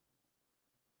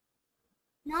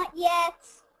 Not yet.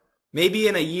 Maybe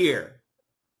in a year.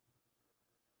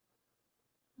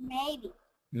 Maybe.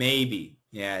 Maybe.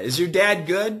 Yeah. Is your dad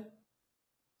good?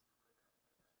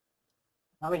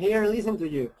 I'm here listening to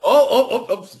you.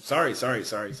 Oh. Sorry.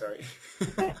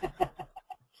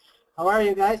 How are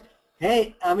you guys?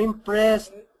 Hey, I'm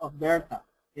impressed of Berta.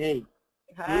 Hey.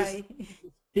 Hi.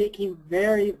 Speaking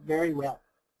very, very well.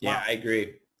 Yeah, Wow. I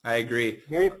agree.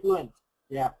 Very fluent.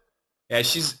 Yeah. Yeah,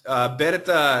 she's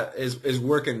Berta is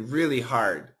working really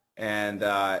hard, and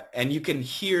you can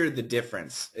hear the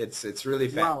difference. It's really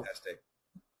fantastic.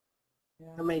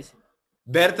 Wow. Amazing.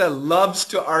 Berta loves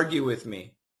to argue with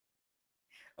me.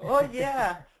 Oh,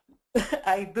 yeah.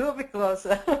 I do, because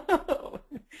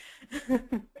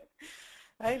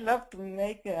I love to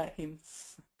make him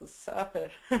to suffer.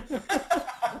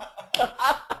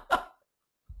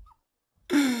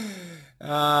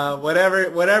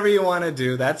 Whatever you want to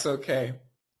do, that's okay.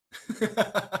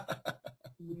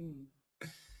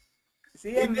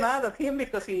 See, I'm mad at him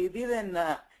because he didn't.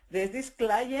 There's this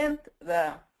client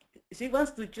that she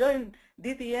wants to join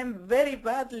DDM very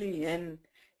badly, and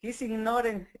he's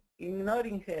ignoring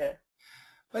her.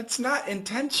 But it's not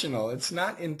intentional. It's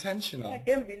not intentional. I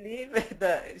can't believe it,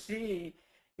 that she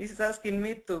is asking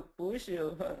me to push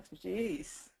you.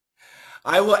 Jeez.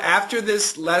 I will, after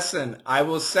this lesson, I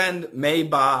will send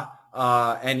Mayba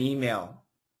an email.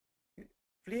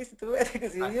 Please do it,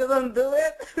 because if you don't do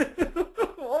it,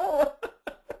 oh.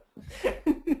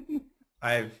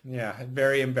 I'm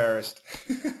very embarrassed.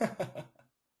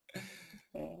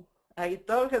 I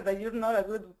told her that you're not a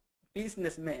good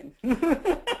businessman. I'm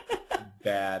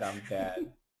bad.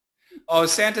 Oh,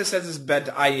 Santa says it's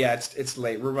bedtime. Yeah, it's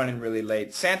late. We're running really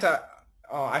late. Santa,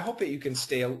 I hope that you can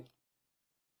stay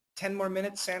 10 more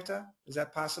minutes, Santa? Is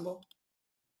that possible?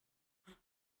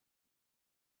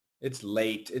 It's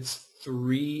late. It's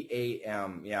 3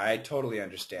 a.m. Yeah, I totally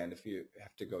understand. If you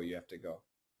have to go, you have to go.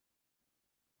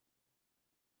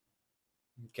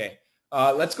 Okay.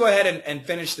 Let's go ahead and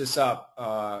finish this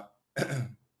up.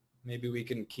 Maybe we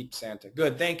can keep Santa.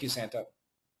 Good. Thank you, Santa.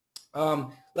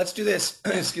 Let's do this.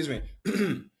 Excuse me.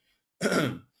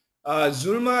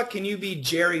 Zulma, can you be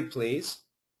Jerry, please?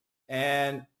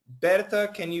 And Bertha,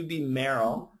 can you be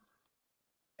Meryl?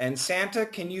 And Santa,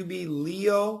 can you be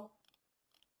Leo?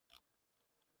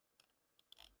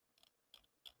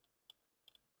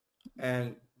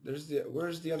 And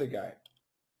where's the other guy?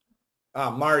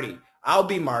 Marty. I'll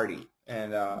be Marty.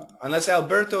 And unless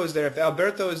Alberto is there. If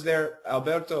Alberto is there,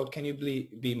 Alberto, can you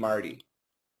be Marty?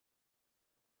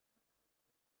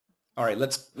 All right,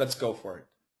 let's go for it.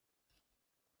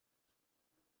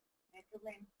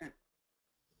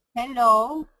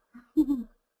 Hello.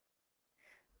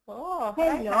 Oh, Hello.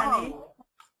 hi, honey.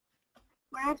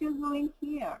 What are you doing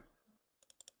here?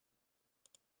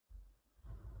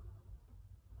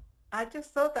 I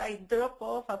just thought I'd drop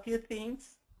off a few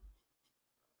things.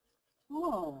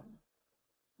 Oh,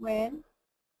 well,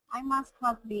 I must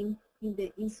have been in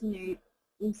the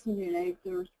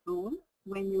incinerator's room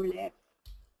when you left.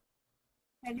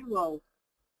 Hello,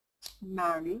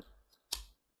 Mary.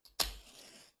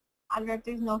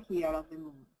 Alberto is not here at the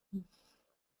moment.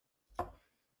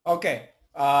 Okay.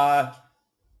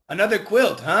 Another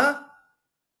quilt, huh?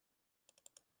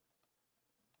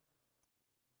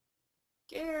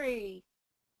 Gary.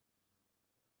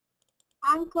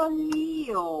 Uncle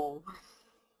Leo.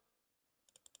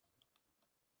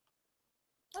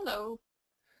 Hello.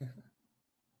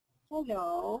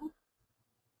 Hello.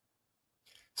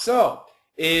 So,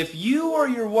 if you or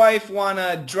your wife want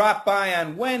to drop by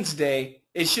on Wednesday,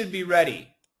 it should be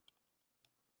ready.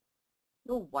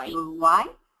 Your wife? Your wife?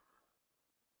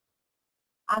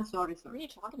 I'm sorry, What are you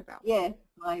talking about? Yes,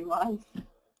 my wife.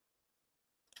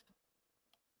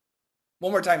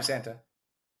 One more time, Santa.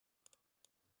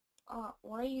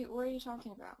 What are you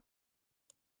talking about?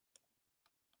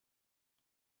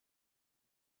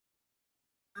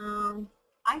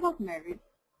 I got married.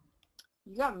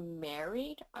 You got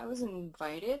married? I wasn't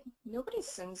invited. Nobody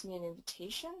sends me an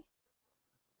invitation.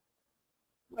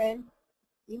 Well,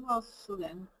 it was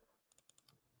sudden.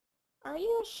 Are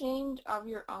you ashamed of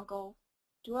your uncle?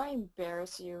 Do I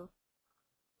embarrass you?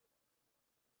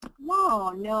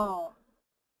 No, no.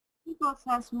 It was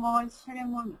a small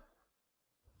ceremony.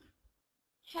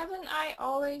 Haven't I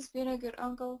always been a good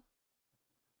uncle?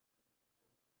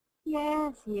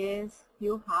 Yes, yes,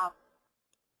 you have.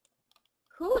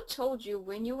 Who told you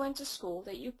when you went to school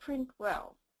that you print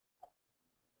well?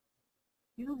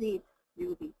 You did,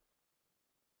 you did.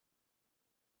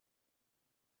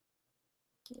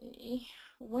 Okay.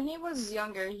 When he was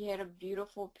younger, he had a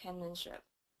beautiful penmanship.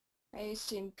 I used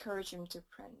to encourage him to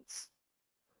print.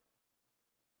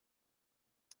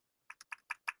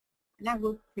 And a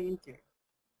good printer.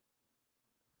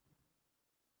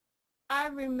 I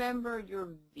remember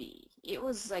your V. It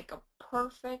was like a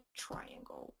perfect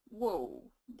triangle. Whoa,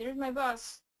 there's my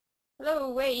bus.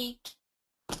 Hello, wait.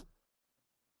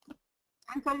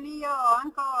 Uncle Leo,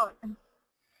 Uncle.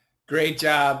 Great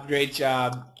job, great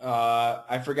job.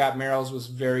 I forgot Meryl's was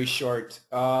very short.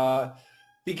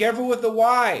 Be careful with the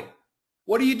Y.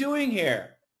 What are you doing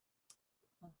here?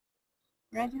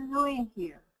 What are you doing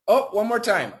here? Oh, one more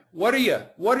time. What are you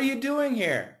doing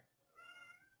here?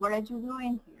 What are you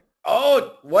doing here?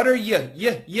 Oh, what are you?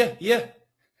 Yeah.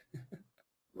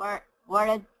 What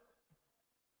are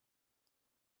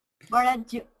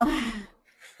you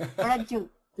what are you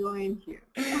doing here?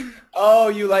 Oh,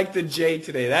 you like the J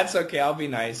today. That's okay. I'll be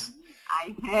nice.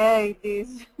 I hate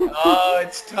this. Oh,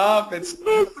 it's tough. It's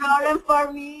this problem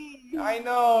for me. I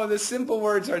know. The simple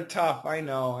words are tough. I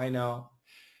know.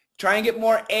 Try and get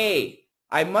more A.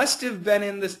 I must have been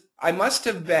in this. I must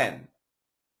have been.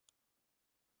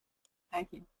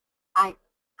 Okay.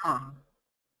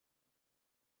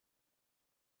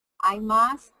 I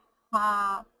must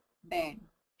have been.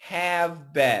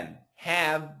 Have been.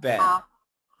 Have been.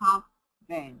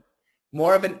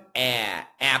 More of an A.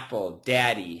 Apple,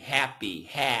 daddy, happy,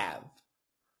 have.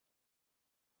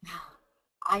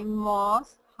 I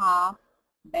must have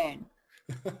been.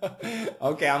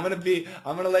 Okay, I'm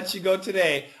gonna let you go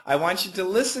today. I want you to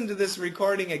listen to this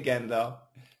recording again though.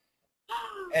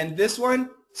 And this one,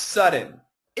 sudden.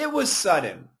 It was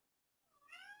sudden.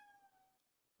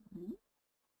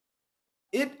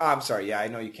 I'm sorry, yeah, I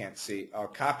know you can't see. I'll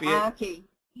copy it. Okay.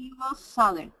 It was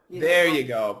sudden. There you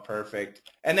go, perfect.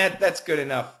 And that's good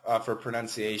enough for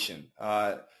pronunciation.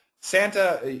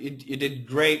 Santa, you did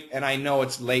great, and I know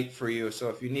it's late for you, so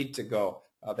if you need to go,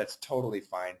 that's totally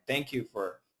fine. Thank you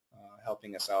for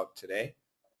helping us out today.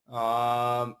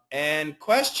 And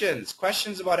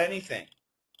questions about anything?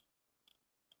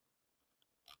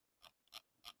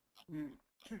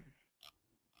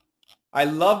 I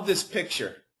love this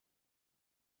picture.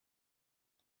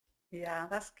 Yeah,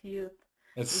 that's cute.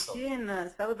 It's Is so, she in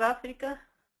South Africa?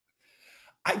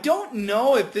 I don't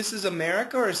know if this is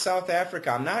America or South Africa.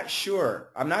 I'm not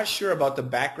sure. I'm not sure about the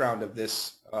background of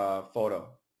this photo.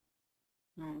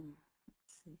 Let's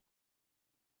see.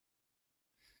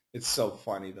 It's so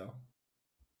funny, though.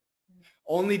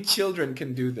 Only children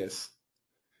can do this.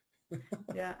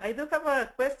 Yeah, I do have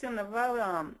a question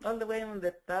about all the way on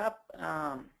the top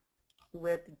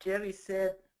where Jerry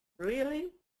said,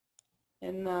 really?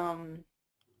 And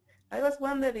I was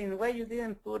wondering why you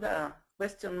didn't put a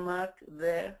question mark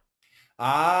there.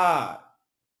 Ah.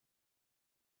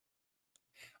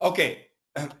 Okay.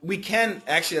 We can,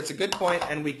 actually, that's a good point,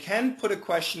 and we can put a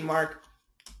question mark,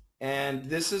 and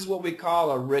this is what we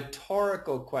call a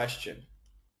rhetorical question.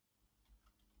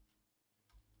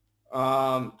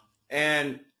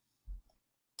 And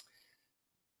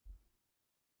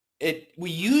we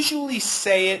usually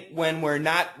say it when we're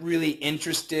not really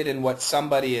interested in what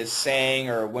somebody is saying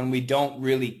or when we don't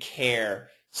really care.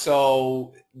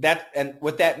 So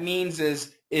what that means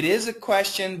is it is a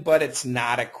question, but it's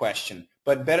not a question.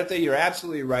 But Berta, you're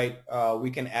absolutely right.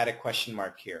 We can add a question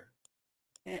mark here.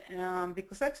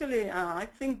 Because actually, I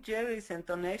think Jerry's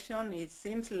intonation, it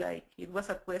seems like it was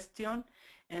a question.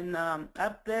 And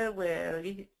up there where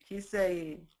he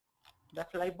say, the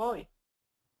flyboy.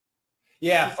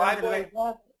 Yeah, flyboy. Like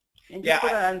that, and Yeah, you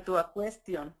put it into a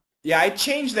question. Yeah, I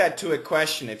changed that to a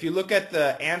question. If you look at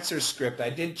the answer script,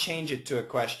 I did change it to a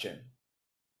question.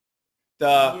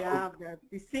 Yeah, but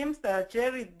it seems that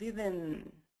Jerry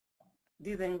didn't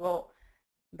go.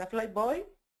 The flyboy,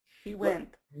 he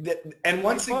went. And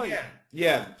once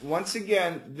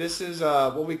again, this is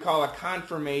what we call a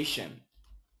confirmation.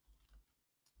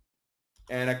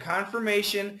 And a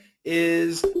confirmation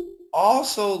is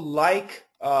also like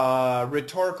a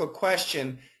rhetorical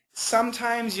question.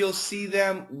 Sometimes you'll see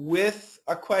them with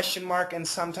a question mark and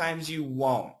sometimes you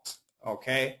won't,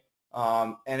 okay?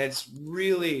 And it's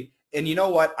really, and you know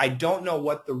what? I don't know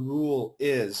what the rule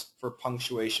is for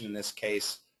punctuation in this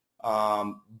case,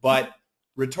 but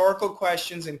rhetorical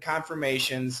questions and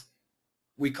confirmations,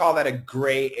 we call that a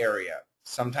gray area.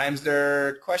 Sometimes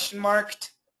they're question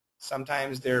marked,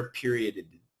 sometimes they're perioded.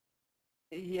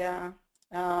 Yeah.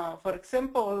 For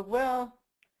example, well,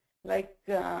 like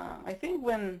I think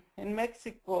when in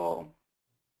Mexico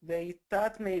they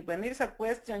taught me when it's a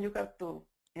question you have to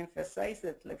emphasize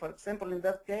it. Like for example, in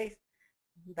that case,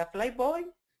 the flyboy.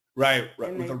 Right,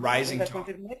 with a rising tone.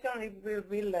 The confirmation it will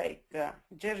be like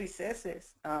Jerry says it,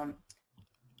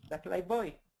 the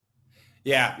flyboy.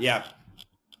 Yeah.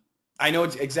 I know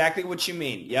exactly what you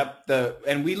mean. Yep.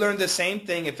 And we learned the same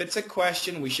thing. If it's a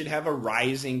question, we should have a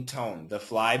rising tone. The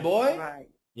flyboy. Right.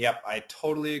 Yep, I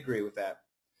totally agree with that.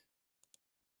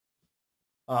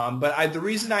 But the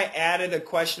reason I added a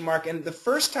question mark, and the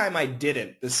first time I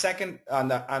didn't, the second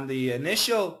on the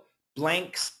initial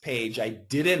blanks page, I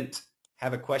didn't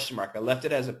have a question mark. I left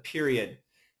it as a period,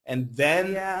 and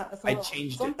then so I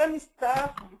changed it. Sometimes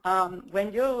stuff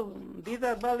when you did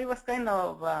that, well, it was kind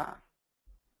of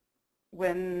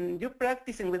when you're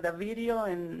practicing with a video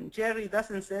and Jerry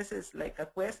doesn't say it's like a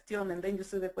question, and then you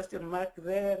see the question mark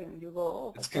there, and you go,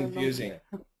 oh, it's confusing.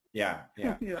 Yeah.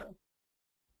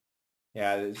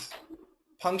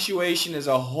 Punctuation is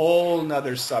a whole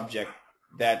nother subject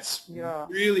that's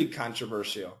really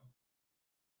controversial.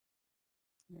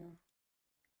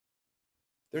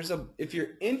 If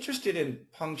you're interested in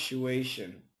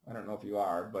punctuation, I don't know if you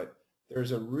are, but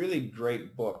there's a really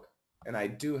great book, and I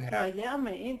do have. I am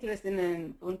interested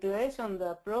in punctuation.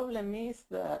 The problem is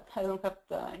that I don't have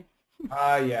time.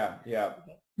 Yeah.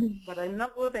 But I'm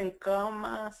not good in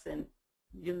commas and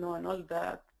and all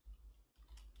that.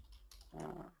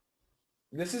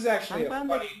 This is actually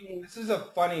a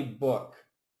funny book,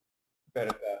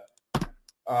 Berta.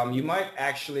 You might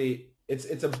actually,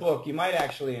 it's a book, you might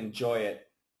actually enjoy it.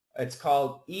 It's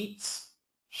called Eats,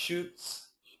 Shoots,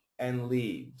 and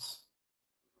Leaves.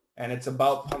 And it's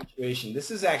about punctuation. This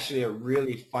is actually a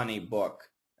really funny book.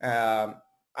 I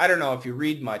don't know if you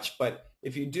read much, but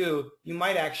if you do, you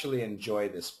might actually enjoy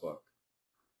this book.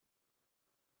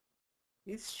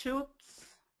 It shoots.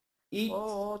 Eats,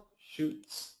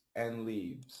 shoots, and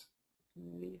leaves.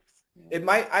 Yeah. It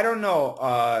might, I don't know,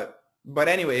 but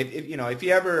anyway, if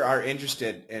you ever are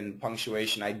interested in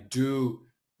punctuation, I do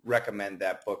recommend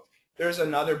that book. There's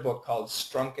another book called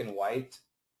Strunk and White.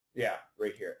 Yeah,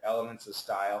 right here, Elements of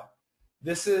Style.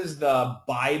 This is the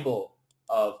Bible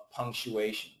of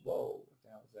punctuation. Whoa, what the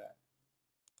hell is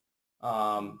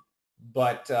that?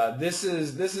 But this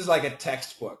is like a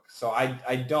textbook, so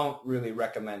I don't really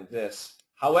recommend this.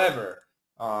 However,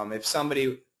 if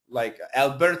somebody like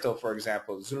Alberto, for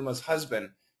example, Zulma's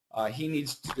husband, he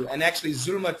needs to do, and actually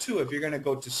Zulma too, if you're going to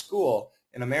go to school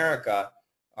in America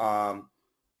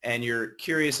and you're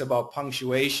curious about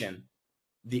punctuation,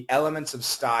 the Elements of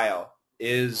Style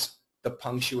is the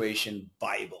punctuation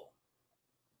Bible.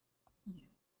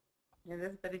 Yeah,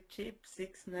 that's very cheap,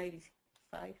 $6.95.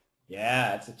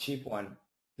 Yeah, it's a cheap one.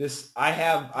 This I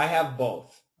have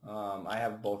both. I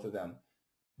have both of them.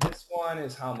 This one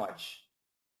is how much?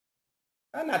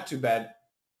 Not too bad.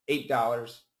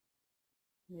 $8.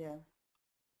 Yeah.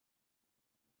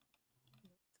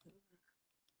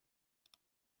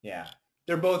 Yeah,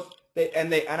 they're both.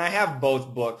 And I have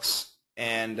both books,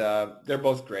 and they're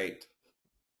both great.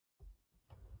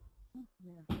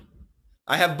 Yeah.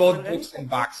 I have both books in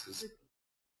boxes.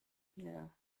 Yeah.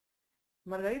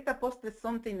 Margarita posted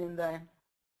something in the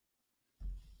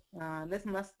Let's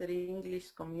Master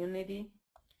English community.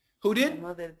 Who did?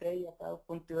 Another day about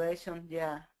punctuation.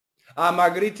 Yeah.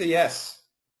 Margarita, yes.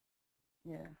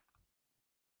 Yeah.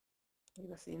 It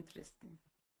was interesting.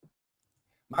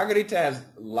 Margarita has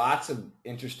lots of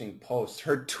interesting posts.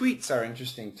 Her tweets are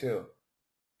interesting too.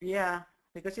 Yeah,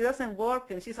 because she doesn't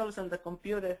work and she's always on the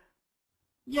computer.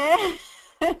 Yeah.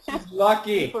 She's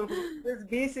lucky. People who's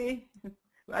busy.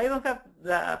 I don't have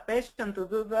the patience to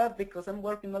do that because I'm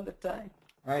working all the time.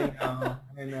 I know,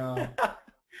 I know.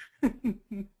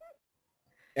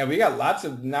 Yeah, we got lots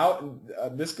of, now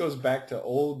this goes back to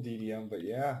old DDM, but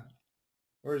yeah.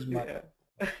 Where's my... Yeah.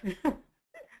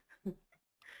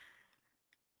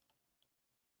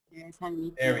 Yes, and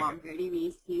me There we too. go. I'm very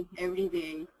busy every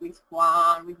day with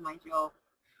Juan, with my job.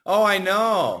 Oh, I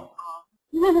know.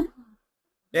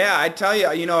 Yeah, I tell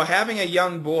you, you know, having a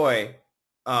young boy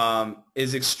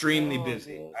is extremely Oh,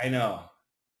 busy. good. I know.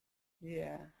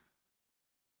 Yeah.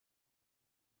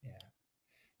 Yeah.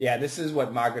 Yeah, this is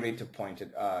what Margarita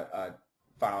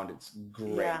found. It's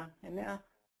great. Yeah, and I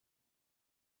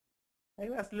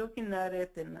was looking at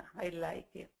it and I like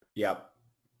it. Yep.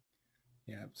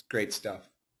 Yeah, it's great stuff.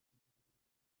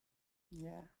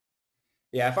 Yeah.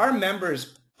 Yeah, if our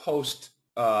members post,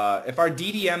 if our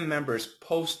DDM members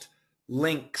post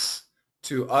links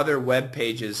to other web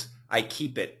pages, I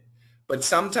keep it. But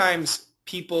sometimes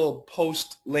people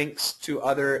post links to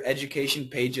other education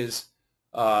pages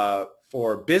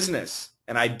for business,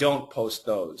 and I don't post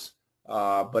those.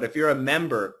 But if you're a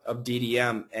member of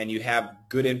DDM and you have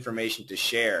good information to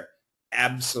share,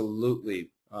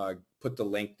 absolutely put the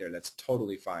link there. That's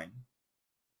totally fine.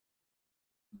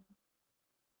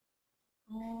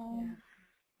 Yeah.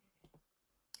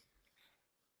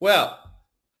 Well,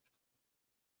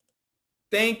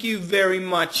 thank you very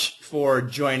much for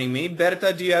joining me.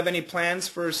 Berta, do you have any plans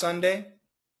for Sunday?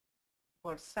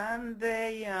 For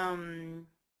Sunday,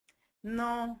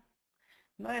 no,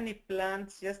 not any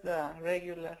plans, just the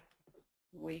regular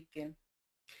weekend.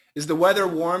 Is the weather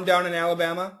warm down in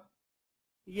Alabama?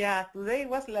 Yeah, today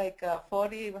was like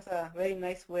 40. It was a very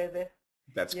nice weather.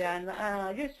 That's Yeah,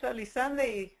 and usually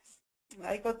Sunday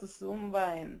I go to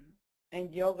Zumba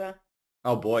and yoga.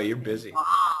 Oh boy, you're busy.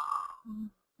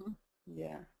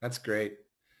 Yeah. That's great.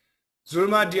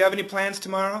 Zulma, do you have any plans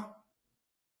tomorrow?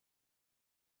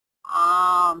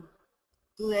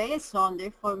 Today is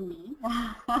Sunday for me.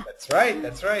 That's right,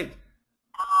 that's right.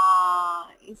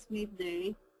 It's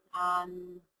midday,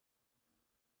 and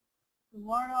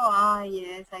tomorrow,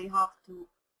 yes,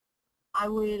 I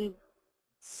will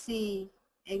see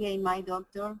again my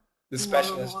doctor. The Tomorrow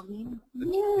specialist. morning.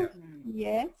 Yeah.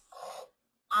 Yes.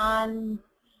 And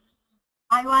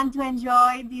I want to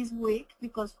enjoy this week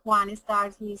because Juan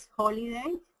starts his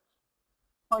holiday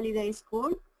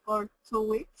school for 2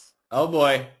 weeks. Oh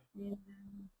boy.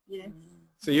 Yes.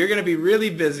 So you're going to be really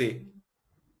busy.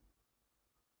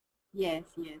 Yes,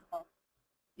 but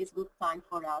it's good time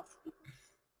for us.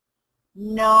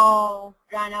 No,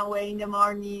 run away in the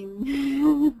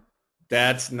morning.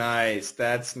 That's nice.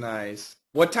 That's nice.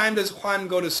 What time does Juan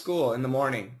go to school in the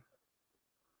morning?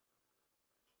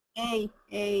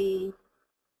 8:30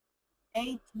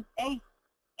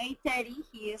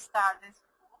 he started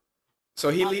school. So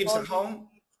he At leaves 4. home?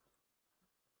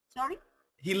 Sorry?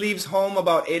 He leaves home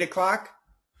about 8 o'clock?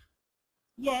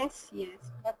 Yes,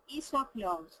 but it's so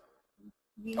close.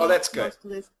 We Oh, live that's close good. to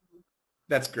the school.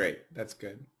 That's great. That's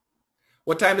good.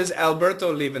 What time does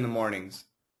Alberto leave in the mornings?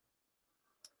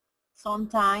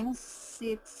 Sometimes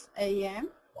 6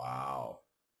 a.m. Wow.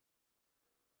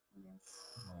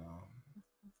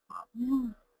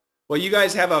 Well, you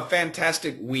guys have a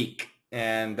fantastic week.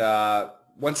 And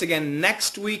once again,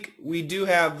 next week we do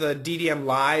have the DDM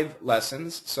Live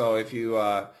lessons. So if you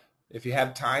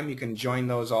have time, you can join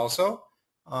those also.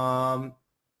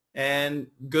 And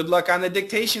good luck on the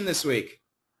dictation this week.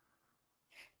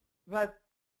 But,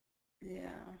 yeah.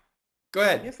 Go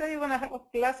ahead. You say you're going to have a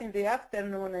class in the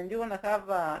afternoon and you're going to have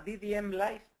a DDM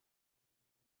Live.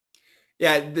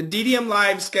 Yeah, the DDM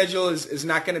Live schedule is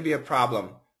not going to be a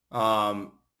problem.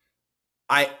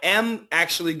 I am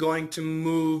actually going to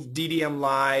move DDM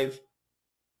Live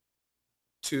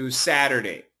to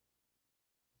Saturday.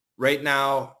 Right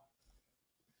now,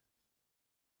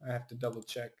 I have to double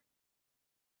check.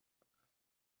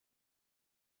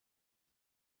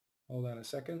 Hold on a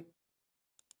second.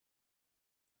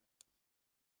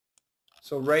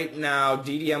 So right now,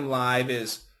 DDM Live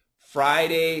is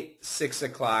Friday, 6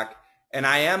 o'clock, and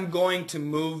I am going to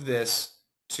move this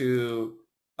to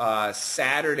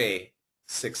Saturday,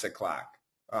 6 o'clock,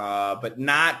 but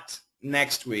not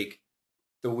next week,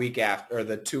 the week after, or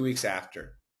the 2 weeks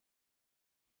after.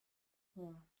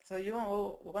 So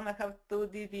you're going to have 2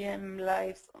 DDM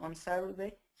Lives on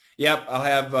Saturday? Yep, I'll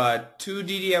have 2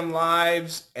 DDM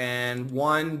Lives and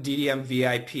 1 DDM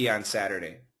VIP on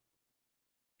Saturday.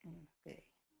 Okay.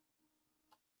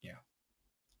 Yeah.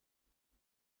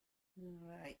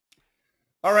 Right.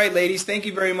 All right, ladies, thank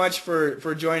you very much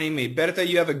for joining me. Berta,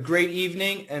 you have a great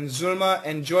evening, and Zulma,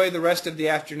 enjoy the rest of the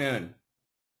afternoon.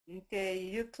 Okay,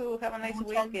 you too. Have a nice Muchas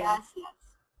weekend. gracias.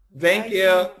 Thank Bye.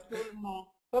 you.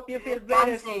 Hope you feel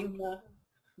better Descansen. soon.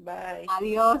 Bye.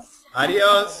 Adiós.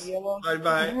 Adios. Adios.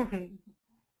 Bye-bye.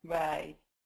 Bye.